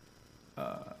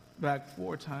back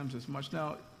 4 times as much.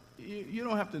 Now, you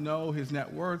don't have to know his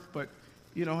net worth, but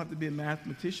you don't have to be a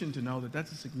mathematician to know that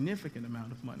that's a significant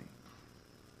amount of money.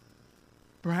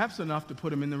 Perhaps enough to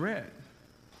put him in the red.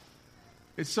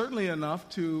 It's certainly enough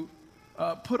to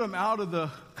put him out of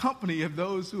the company of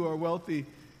those who are wealthy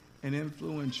and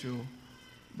influential.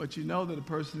 But you know that a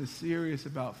person is serious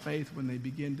about faith when they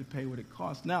begin to pay what it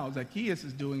costs. Now, Zacchaeus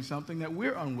is doing something that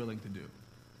we're unwilling to do.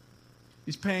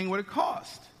 He's paying what it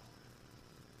costs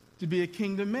to be a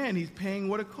kingdom man. He's paying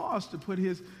what it costs to put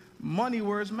his money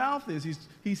where his mouth is.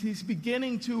 He's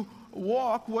beginning to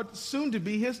walk what's soon to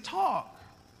be his talk.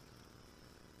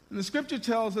 And the scripture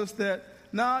tells us that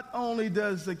not only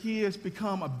does Zacchaeus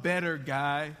become a better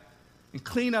guy and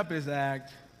clean up his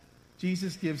act,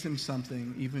 Jesus gives him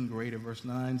something even greater. Verse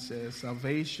 9 says,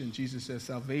 Jesus says,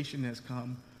 salvation has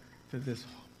come to this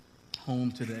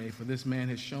home today, for this man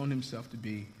has shown himself to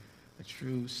be a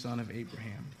true son of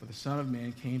Abraham. For the Son of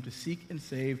Man came to seek and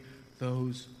save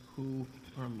those who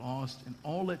are lost. And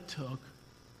all it took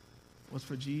was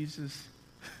for Jesus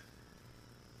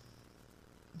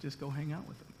to just go hang out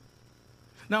with him.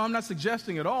 Now, I'm not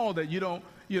suggesting at all that you don't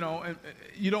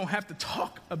have to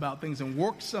talk about things and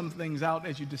work some things out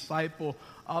as you disciple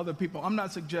other people. I'm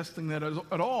not suggesting that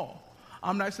at all.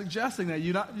 I'm not suggesting that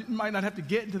you might not have to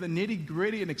get into the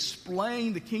nitty-gritty and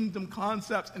explain the kingdom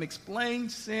concepts and explain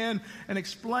sin and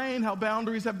explain how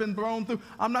boundaries have been blown through.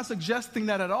 I'm not suggesting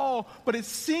that at all, but it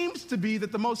seems to be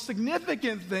that the most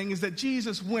significant thing is that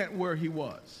Jesus went where he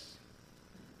was.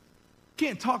 You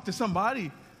can't talk to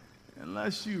somebody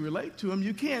unless you relate to them.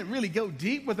 You can't really go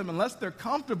deep with them unless they're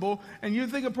comfortable. And you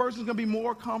think a person's going to be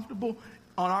more comfortable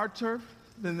on our turf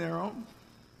than their own?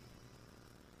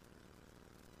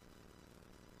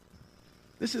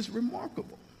 This is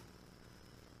remarkable.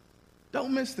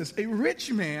 Don't miss this. A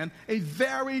rich man, a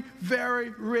very, very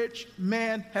rich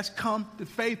man has come to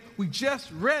faith. We just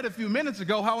read a few minutes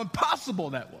ago how impossible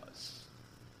that was.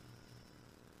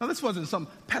 Now, this wasn't some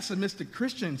pessimistic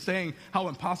Christian saying how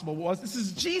impossible it was. This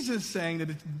is Jesus saying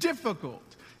that it's difficult,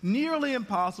 nearly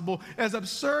impossible, as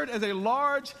absurd as a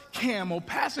large camel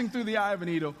passing through the eye of a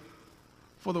needle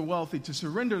for the wealthy to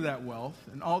surrender that wealth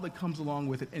and all that comes along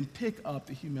with it and pick up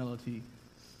the humility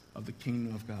of the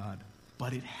kingdom of God.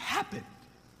 But it happened.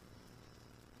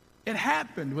 It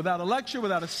happened without a lecture,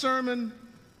 without a sermon,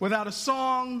 without a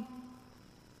song.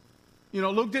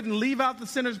 Luke didn't leave out the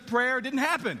sinner's prayer. It didn't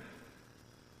happen.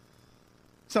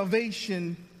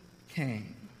 Salvation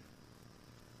came.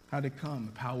 How did it come?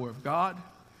 The power of God.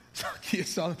 Zacchaeus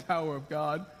saw the power of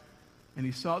God, and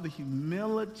he saw the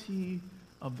humility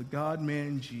of the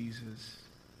God-man Jesus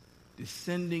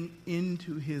descending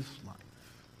into his life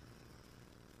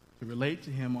to relate to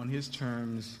him on his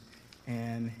terms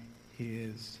and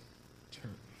his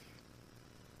turf.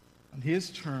 On his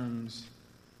terms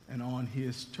and on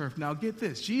his turf. Now get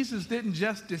this. Jesus didn't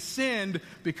just descend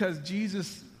because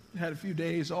Jesus had a few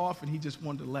days off and he just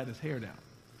wanted to let his hair down.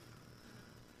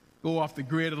 Go off the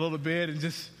grid a little bit and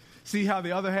just see how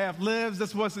the other half lives.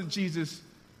 This wasn't Jesus.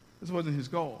 This wasn't his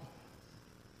goal.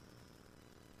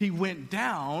 He went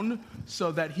down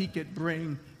so that he could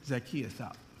bring Zacchaeus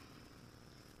up.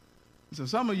 So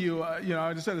some of you,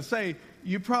 I just had to say,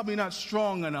 you're probably not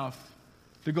strong enough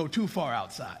to go too far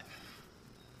outside.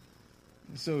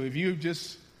 So if you're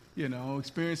just,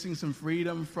 experiencing some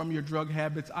freedom from your drug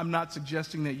habits, I'm not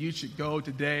suggesting that you should go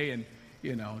today and,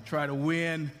 try to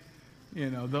win,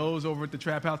 those over at the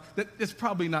trap house. That's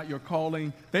probably not your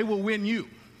calling. They will win you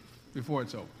before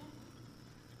it's over.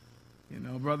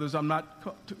 Brothers, I'm not,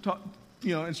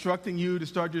 instructing you to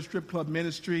start your strip club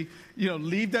ministry.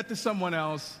 Leave that to someone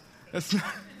else.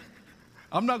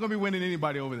 I'm not going to be winning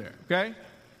anybody over there, okay?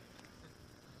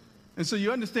 And so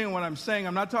you understand what I'm saying.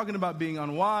 I'm not talking about being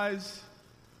unwise.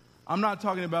 I'm not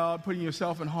talking about putting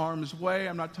yourself in harm's way.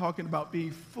 I'm not talking about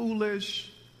being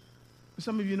foolish.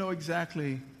 Some of you know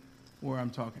exactly where I'm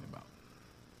talking about.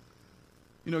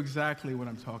 You know exactly what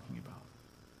I'm talking about.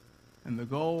 And the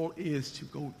goal is to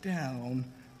go down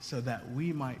so that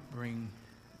we might bring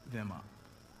them up.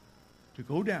 To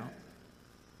go down.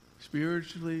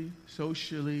 Spiritually,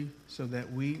 socially, so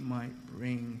that we might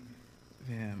bring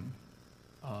them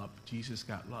up. Jesus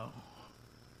got low.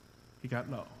 He got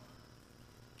low.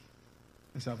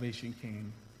 And salvation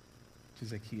came to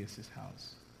Zacchaeus'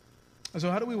 house. And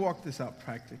so how do we walk this out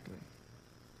practically?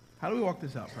 How do we walk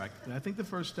this out practically? I think the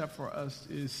first step for us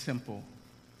is simple.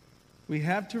 We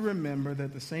have to remember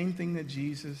that the same thing that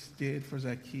Jesus did for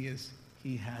Zacchaeus,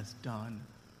 he has done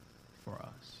for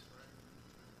us.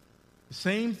 The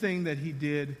same thing that he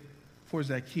did for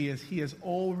Zacchaeus, he has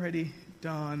already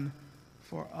done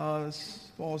for us.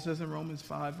 Paul says in Romans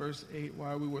 5, verse 8,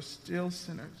 while we were still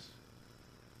sinners,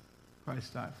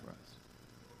 Christ died for us.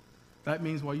 That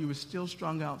means while you were still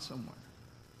strung out somewhere,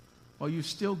 while you're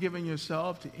still giving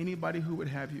yourself to anybody who would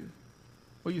have you,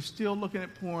 while you're still looking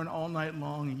at porn all night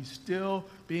long, and you're still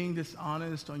being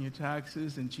dishonest on your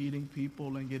taxes and cheating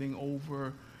people and getting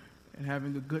over and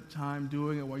having a good time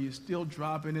doing it, while you're still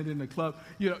dropping it in the club,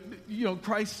 you know,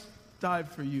 Christ died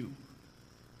for you.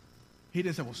 He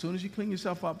didn't say, well, as soon as you clean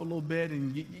yourself up a little bit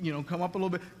and, come up a little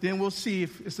bit, then we'll see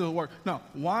if it still works. No,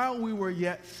 while we were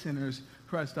yet sinners,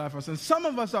 Christ died for us. And some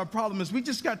of us, our problem is we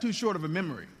just got too short of a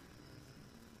memory.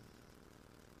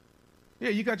 Yeah,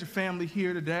 you got your family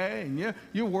here today, and yeah,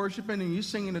 you're worshiping and you're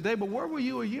singing today, but where were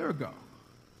you a year ago?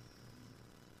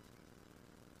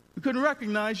 We couldn't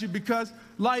recognize you because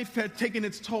life had taken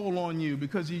its toll on you,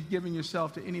 because you've given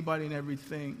yourself to anybody and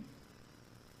everything.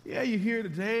 Yeah, you're here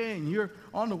today and you're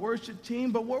on the worship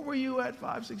team, but where were you at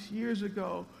 5-6 years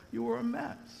ago? You were a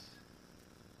mess.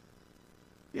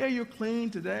 Yeah, you're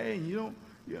clean today and you don't,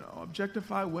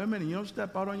 objectify women and you don't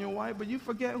step out on your wife, but you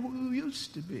forget who you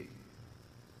used to be.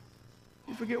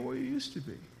 You forget where you used to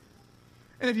be.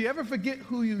 And if you ever forget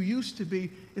who you used to be,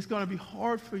 it's going to be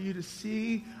hard for you to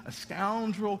see a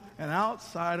scoundrel, an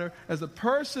outsider, as a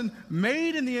person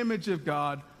made in the image of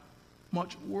God,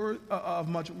 much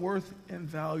worth and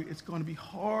value. It's going to be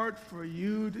hard for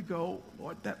you to go,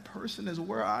 Lord, that person is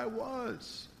where I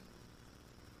was.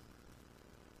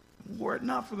 Were it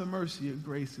not for the mercy and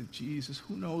grace of Jesus,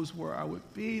 who knows where I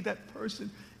would be? That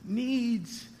person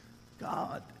needs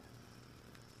God.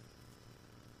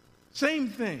 Same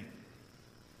thing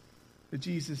that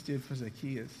Jesus did for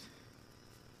Zacchaeus,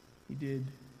 he did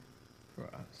for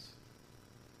us.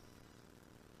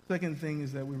 Second thing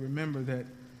is that we remember that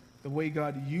the way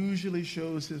God usually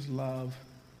shows his love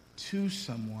to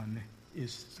someone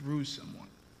is through someone.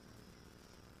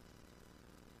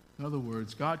 In other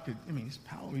words, God could, he's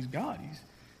powerful, he's God.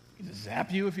 He can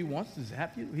zap you if he wants to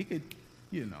zap you. He could,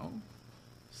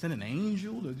 send an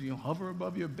angel to hover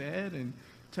above your bed and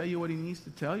tell you what he needs to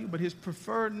tell you. But his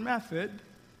preferred method,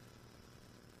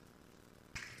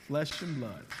 flesh and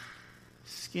blood,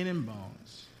 skin and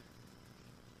bones,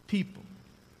 people.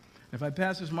 If I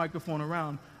pass this microphone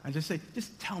around, I just say,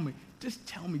 just tell me,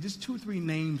 just 2 or 3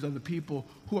 names of the people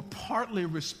who are partly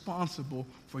responsible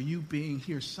for you being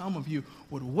here. Some of you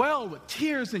would well with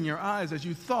tears in your eyes as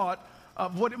you thought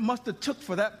of what it must have took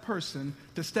for that person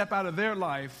to step out of their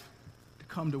life to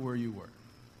come to where you were.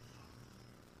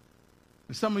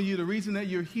 And some of you, the reason that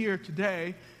you're here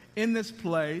today in this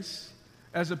place,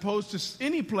 as opposed to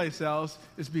any place else,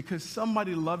 is because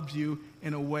somebody loved you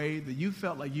in a way that you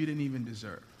felt like you didn't even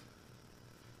deserve.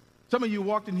 Some of you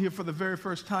walked in here for the very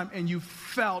first time and you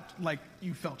felt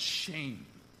shame.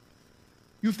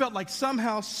 You felt like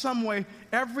somehow, some way,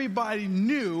 everybody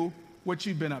knew what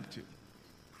you'd been up to.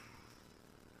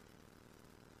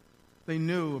 They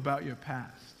knew about your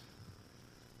past.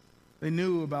 They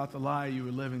knew about the lie you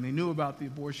were living. They knew about the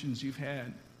abortions you've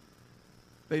had.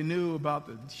 They knew about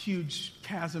the huge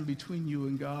chasm between you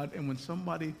and God. And when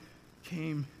somebody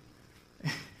came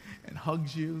and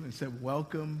hugged you and said,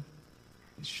 welcome,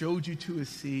 and showed you to a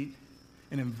seat,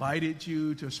 and invited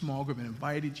you to a small group, and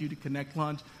invited you to Connect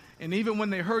Lunch, and even when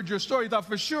they heard your story, you thought,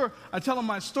 for sure, I tell them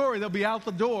my story, they'll be out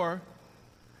the door,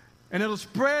 and it'll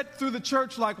spread through the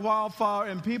church like wildfire,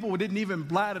 and people didn't even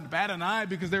bat an eye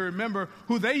because they remember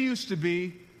who they used to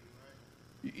be.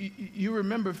 You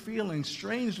remember feeling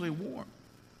strangely warm.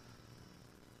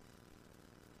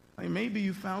 Like maybe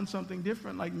you found something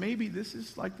different. Like maybe this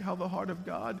is like how the heart of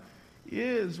God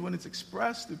is when it's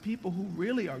expressed to people who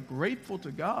really are grateful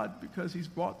to God because he's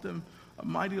brought them a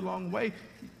mighty long way.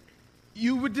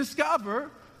 You would discover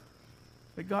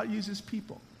that God uses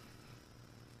people.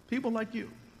 People like you.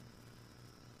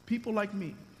 People like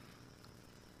me.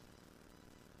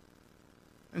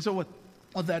 And so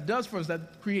what that does for us,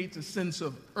 that creates a sense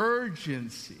of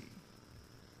urgency.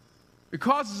 It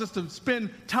causes us to spend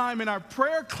time in our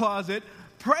prayer closet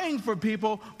praying for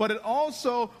people, but it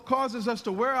also causes us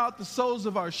to wear out the soles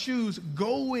of our shoes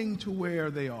going to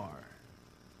where they are.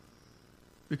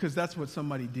 Because that's what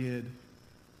somebody did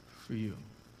for you.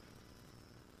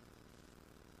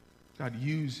 God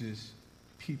uses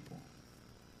people.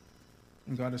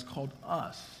 And God has called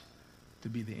us to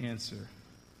be the answer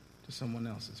to to someone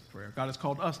else's prayer. God has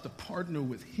called us to partner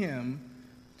with him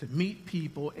to meet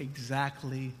people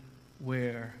exactly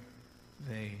where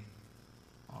they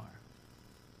are.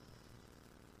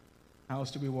 How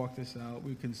else do we walk this out?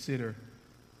 We consider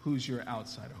who's your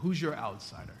outsider. Who's your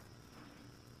outsider?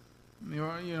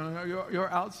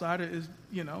 Your outsider is,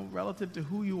 relative to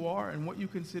who you are and what you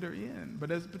consider in. But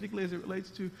particularly as it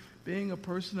relates to being a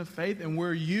person of faith and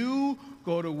where you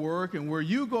go to work and where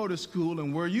you go to school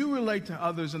and where you relate to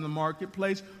others in the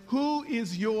marketplace, who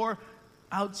is your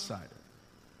outsider?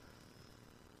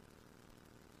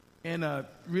 In a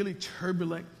really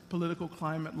turbulent political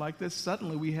climate like this,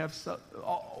 suddenly we have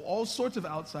all sorts of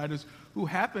outsiders who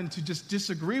happen to just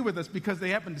disagree with us because they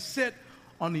happen to sit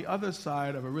on the other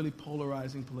side of a really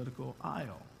polarizing political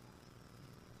aisle.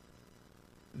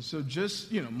 And so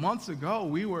just, months ago,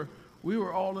 we were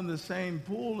all in the same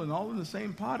pool and all in the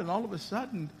same pot, and all of a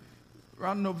sudden,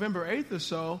 around November 8th or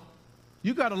so,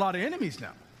 you got a lot of enemies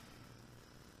now.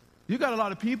 You got a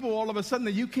lot of people all of a sudden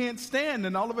that you can't stand,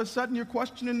 and all of a sudden you're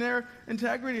questioning their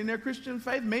integrity and their Christian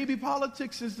faith. Maybe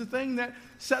politics is the thing that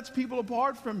sets people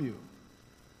apart from you.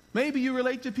 Maybe you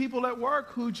relate to people at work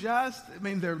who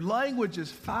their language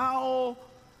is foul.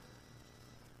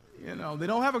 They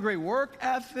don't have a great work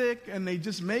ethic, and they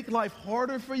just make life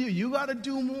harder for you. You got to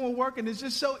do more work, and it's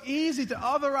just so easy to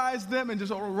otherize them and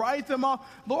just write them off.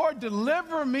 Lord,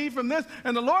 deliver me from this.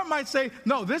 And the Lord might say,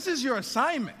 no, this is your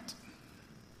assignment.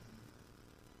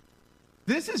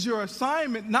 This is your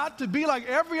assignment, not to be like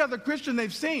every other Christian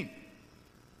they've seen.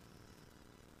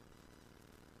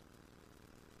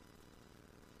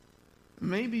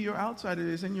 Maybe your outsider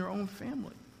is in your own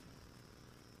family.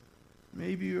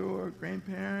 Maybe you're a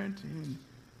grandparent and,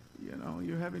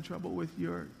 you're having trouble with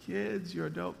your kids, your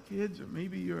adult kids, or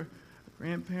maybe you're a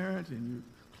grandparent and you're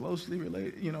closely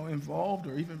related, involved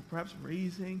or even perhaps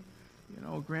raising,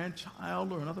 a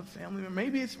grandchild or another family member.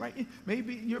 Maybe it's right.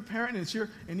 Maybe you're a parent and it's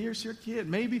your kid.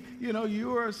 Maybe,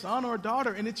 you're a son or a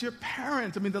daughter and it's your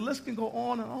parent. The list can go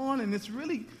on, and it's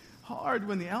really hard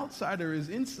when the outsider is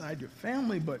inside your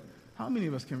family, but how many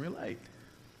of us can relate?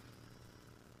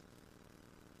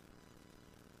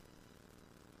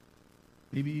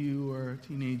 Maybe you are a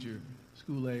teenager,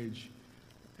 school age,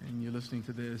 and you're listening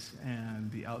to this,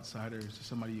 and the outsider is just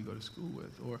somebody you go to school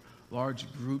with, or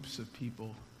large groups of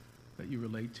people that you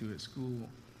relate to at school.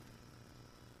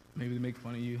 Maybe they make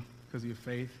fun of you because of your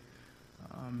faith.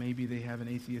 Maybe they have an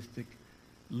atheistic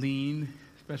lean,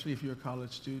 especially if you're a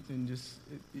college student, and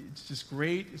it's just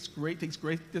great. It's great. It takes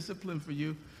great discipline for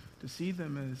you to see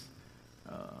them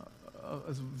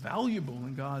as valuable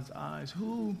in God's eyes.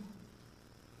 Who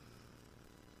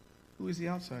is the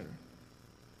outsider?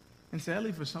 And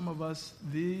sadly, for some of us,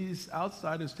 these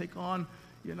outsiders take on,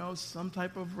 some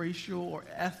type of racial or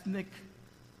ethnic,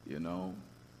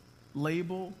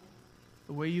 label,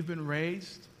 the way you've been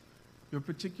raised, your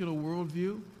particular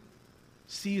worldview,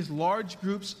 sees large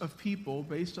groups of people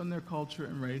based on their culture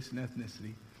and race and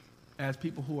ethnicity as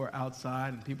people who are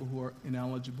outside and people who are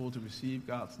ineligible to receive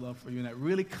God's love for you. And that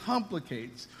really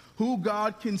complicates who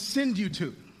God can send you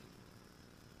to.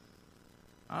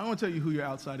 I don't want to tell you who your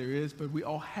outsider is, but we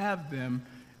all have them,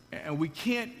 and we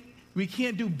can't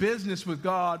do business with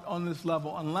God on this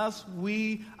level unless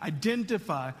we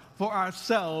identify for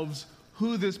ourselves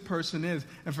who this person is.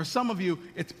 And for some of you,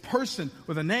 it's person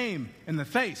with a name and the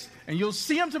face, and you'll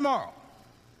see him tomorrow.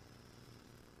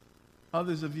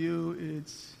 Others of you,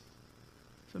 it's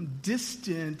some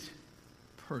distant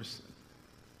person.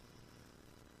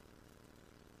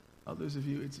 Others of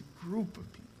you, it's a group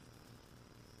of people.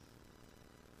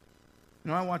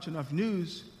 I watch enough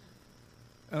news,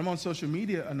 and I'm on social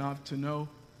media enough to know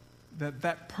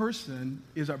that person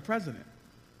is our president.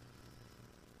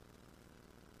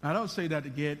 I don't say that to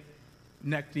get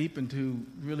neck deep into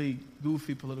really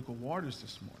goofy political waters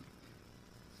this morning.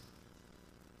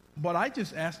 But I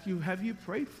just ask you, have you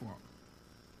prayed for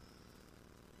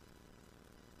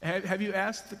him? Have you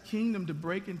asked the kingdom to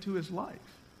break into his life?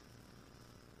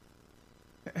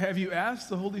 Have you asked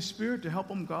the Holy Spirit to help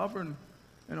him govern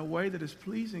in a way that is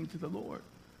pleasing to the Lord?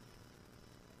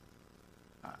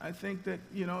 I think that,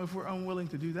 if we're unwilling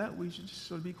to do that, we should just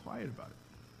sort of be quiet about it.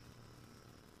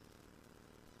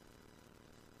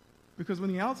 Because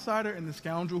when the outsider and the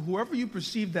scoundrel, whoever you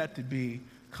perceive that to be,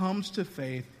 comes to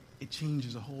faith, it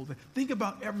changes the whole thing. Think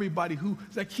about everybody who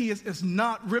Zacchaeus is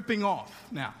not ripping off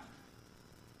now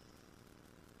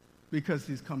because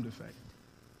he's come to faith.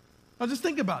 Now just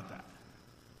think about that.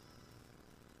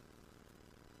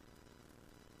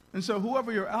 And so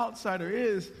whoever your outsider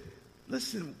is,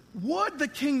 listen, would the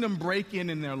kingdom break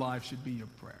in their life should be your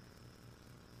prayer.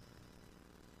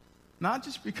 Not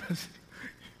just because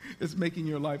it's making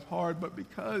your life hard, but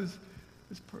because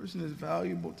this person is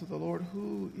valuable to the Lord.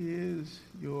 Who is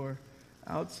your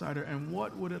outsider, and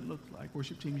what would it look like?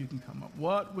 Worship team, you can come up.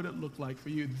 What would it look like for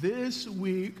you this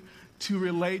week to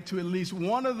relate to at least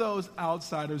one of those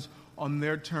outsiders on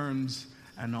their terms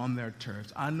and on their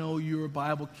turf? I know you're a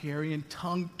Bible-carrying,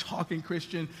 tongue-talking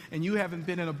Christian, and you haven't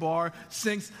been in a bar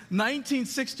since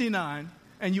 1969,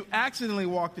 and you accidentally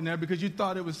walked in there because you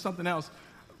thought it was something else.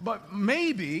 But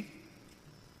maybe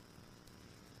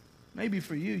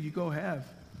for you, you go have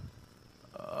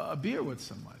a beer with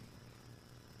somebody.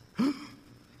 Beer.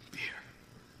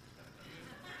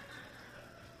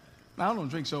 Now, I don't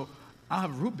drink, so I'll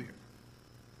have a root beer.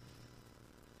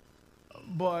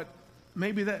 But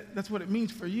maybe that's what it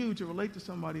means for you to relate to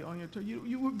somebody on your turf.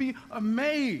 You would be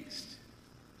amazed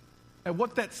at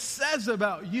what that says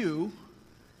about you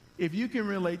if you can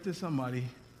relate to somebody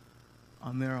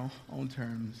on their own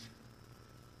terms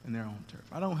and their own turf.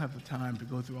 I don't have the time to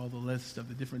go through all the list of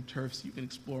the different turfs you can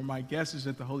explore. My guess is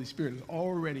that the Holy Spirit is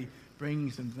already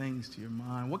bringing some things to your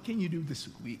mind. What can you do this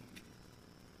week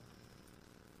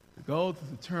to go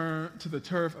to the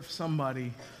turf of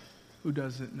somebody who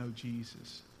doesn't know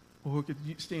Jesus, or who could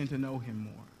stand to know him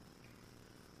more?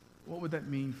 What would that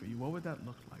mean for you? What would that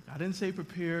look like? I didn't say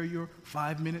prepare your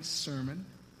 5-minute sermon.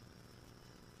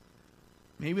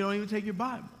 Maybe don't even take your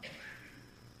Bible.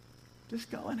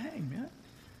 Just go and hang, man.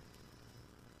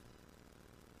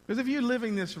 Because if you're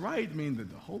living this right, I mean, the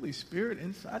Holy Spirit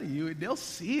inside of you, they'll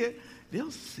see it.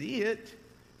 They'll see it.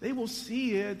 They will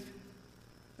see it.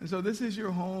 And so this is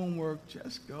your homework.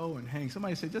 Just go and hang.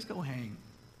 Somebody say, just go hang.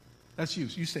 That's you.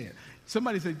 You say it.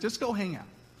 Somebody say, just go hang out.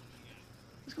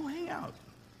 Just go hang out.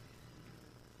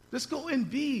 Just go and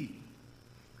be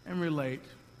and relate.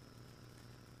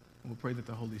 We'll pray that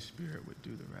the Holy Spirit would do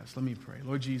the rest. Let me pray.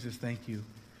 Lord Jesus, thank you.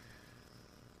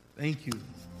 Thank you.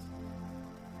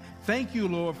 Thank you,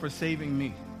 Lord, for saving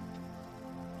me.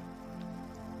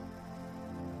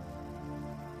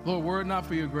 Lord, were it not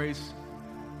for your grace,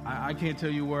 I can't tell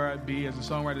you where I'd be. As the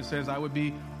songwriter says, I would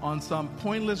be on some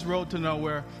pointless road to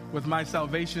nowhere with my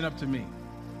salvation up to me.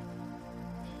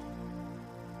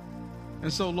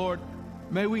 And so, Lord,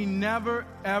 may we never,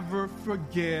 ever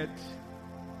forget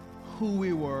who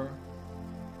we were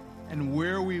and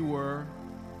where we were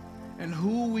and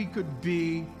who we could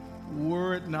be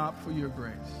were it not for your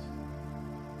grace.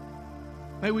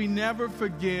 May we never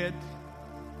forget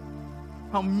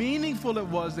how meaningful it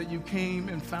was that you came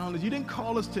and found us. You didn't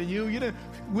call us to you. You didn't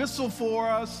whistle for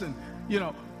us and,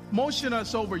 motion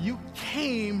us over. You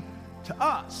came to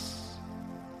us.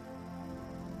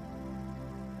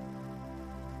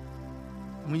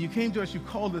 And when you came to us, you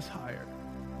called us higher.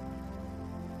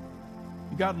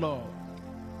 You got low.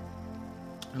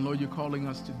 And Lord, you're calling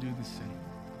us to do the same.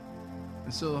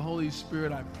 And so the Holy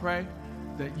Spirit, I pray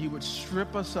that you would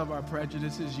strip us of our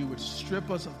prejudices. You would strip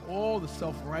us of all the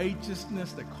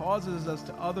self-righteousness that causes us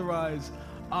to otherize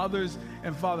others.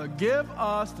 And Father, give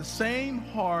us the same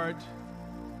heart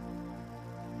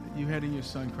that you had in your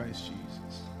Son, Christ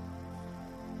Jesus.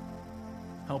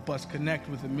 Help us connect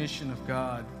with the mission of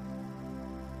God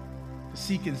to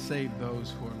seek and save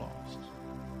those who are lost.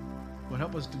 Lord,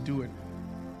 help us to do it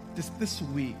this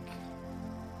week.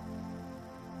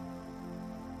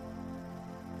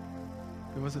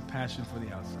 Give us a passion for the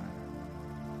outsider,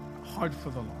 a heart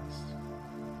for the lost.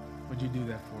 Would you do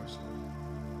that for us, Lord?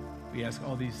 We ask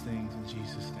all these things in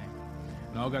Jesus' name.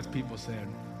 And all God's people said,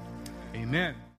 amen.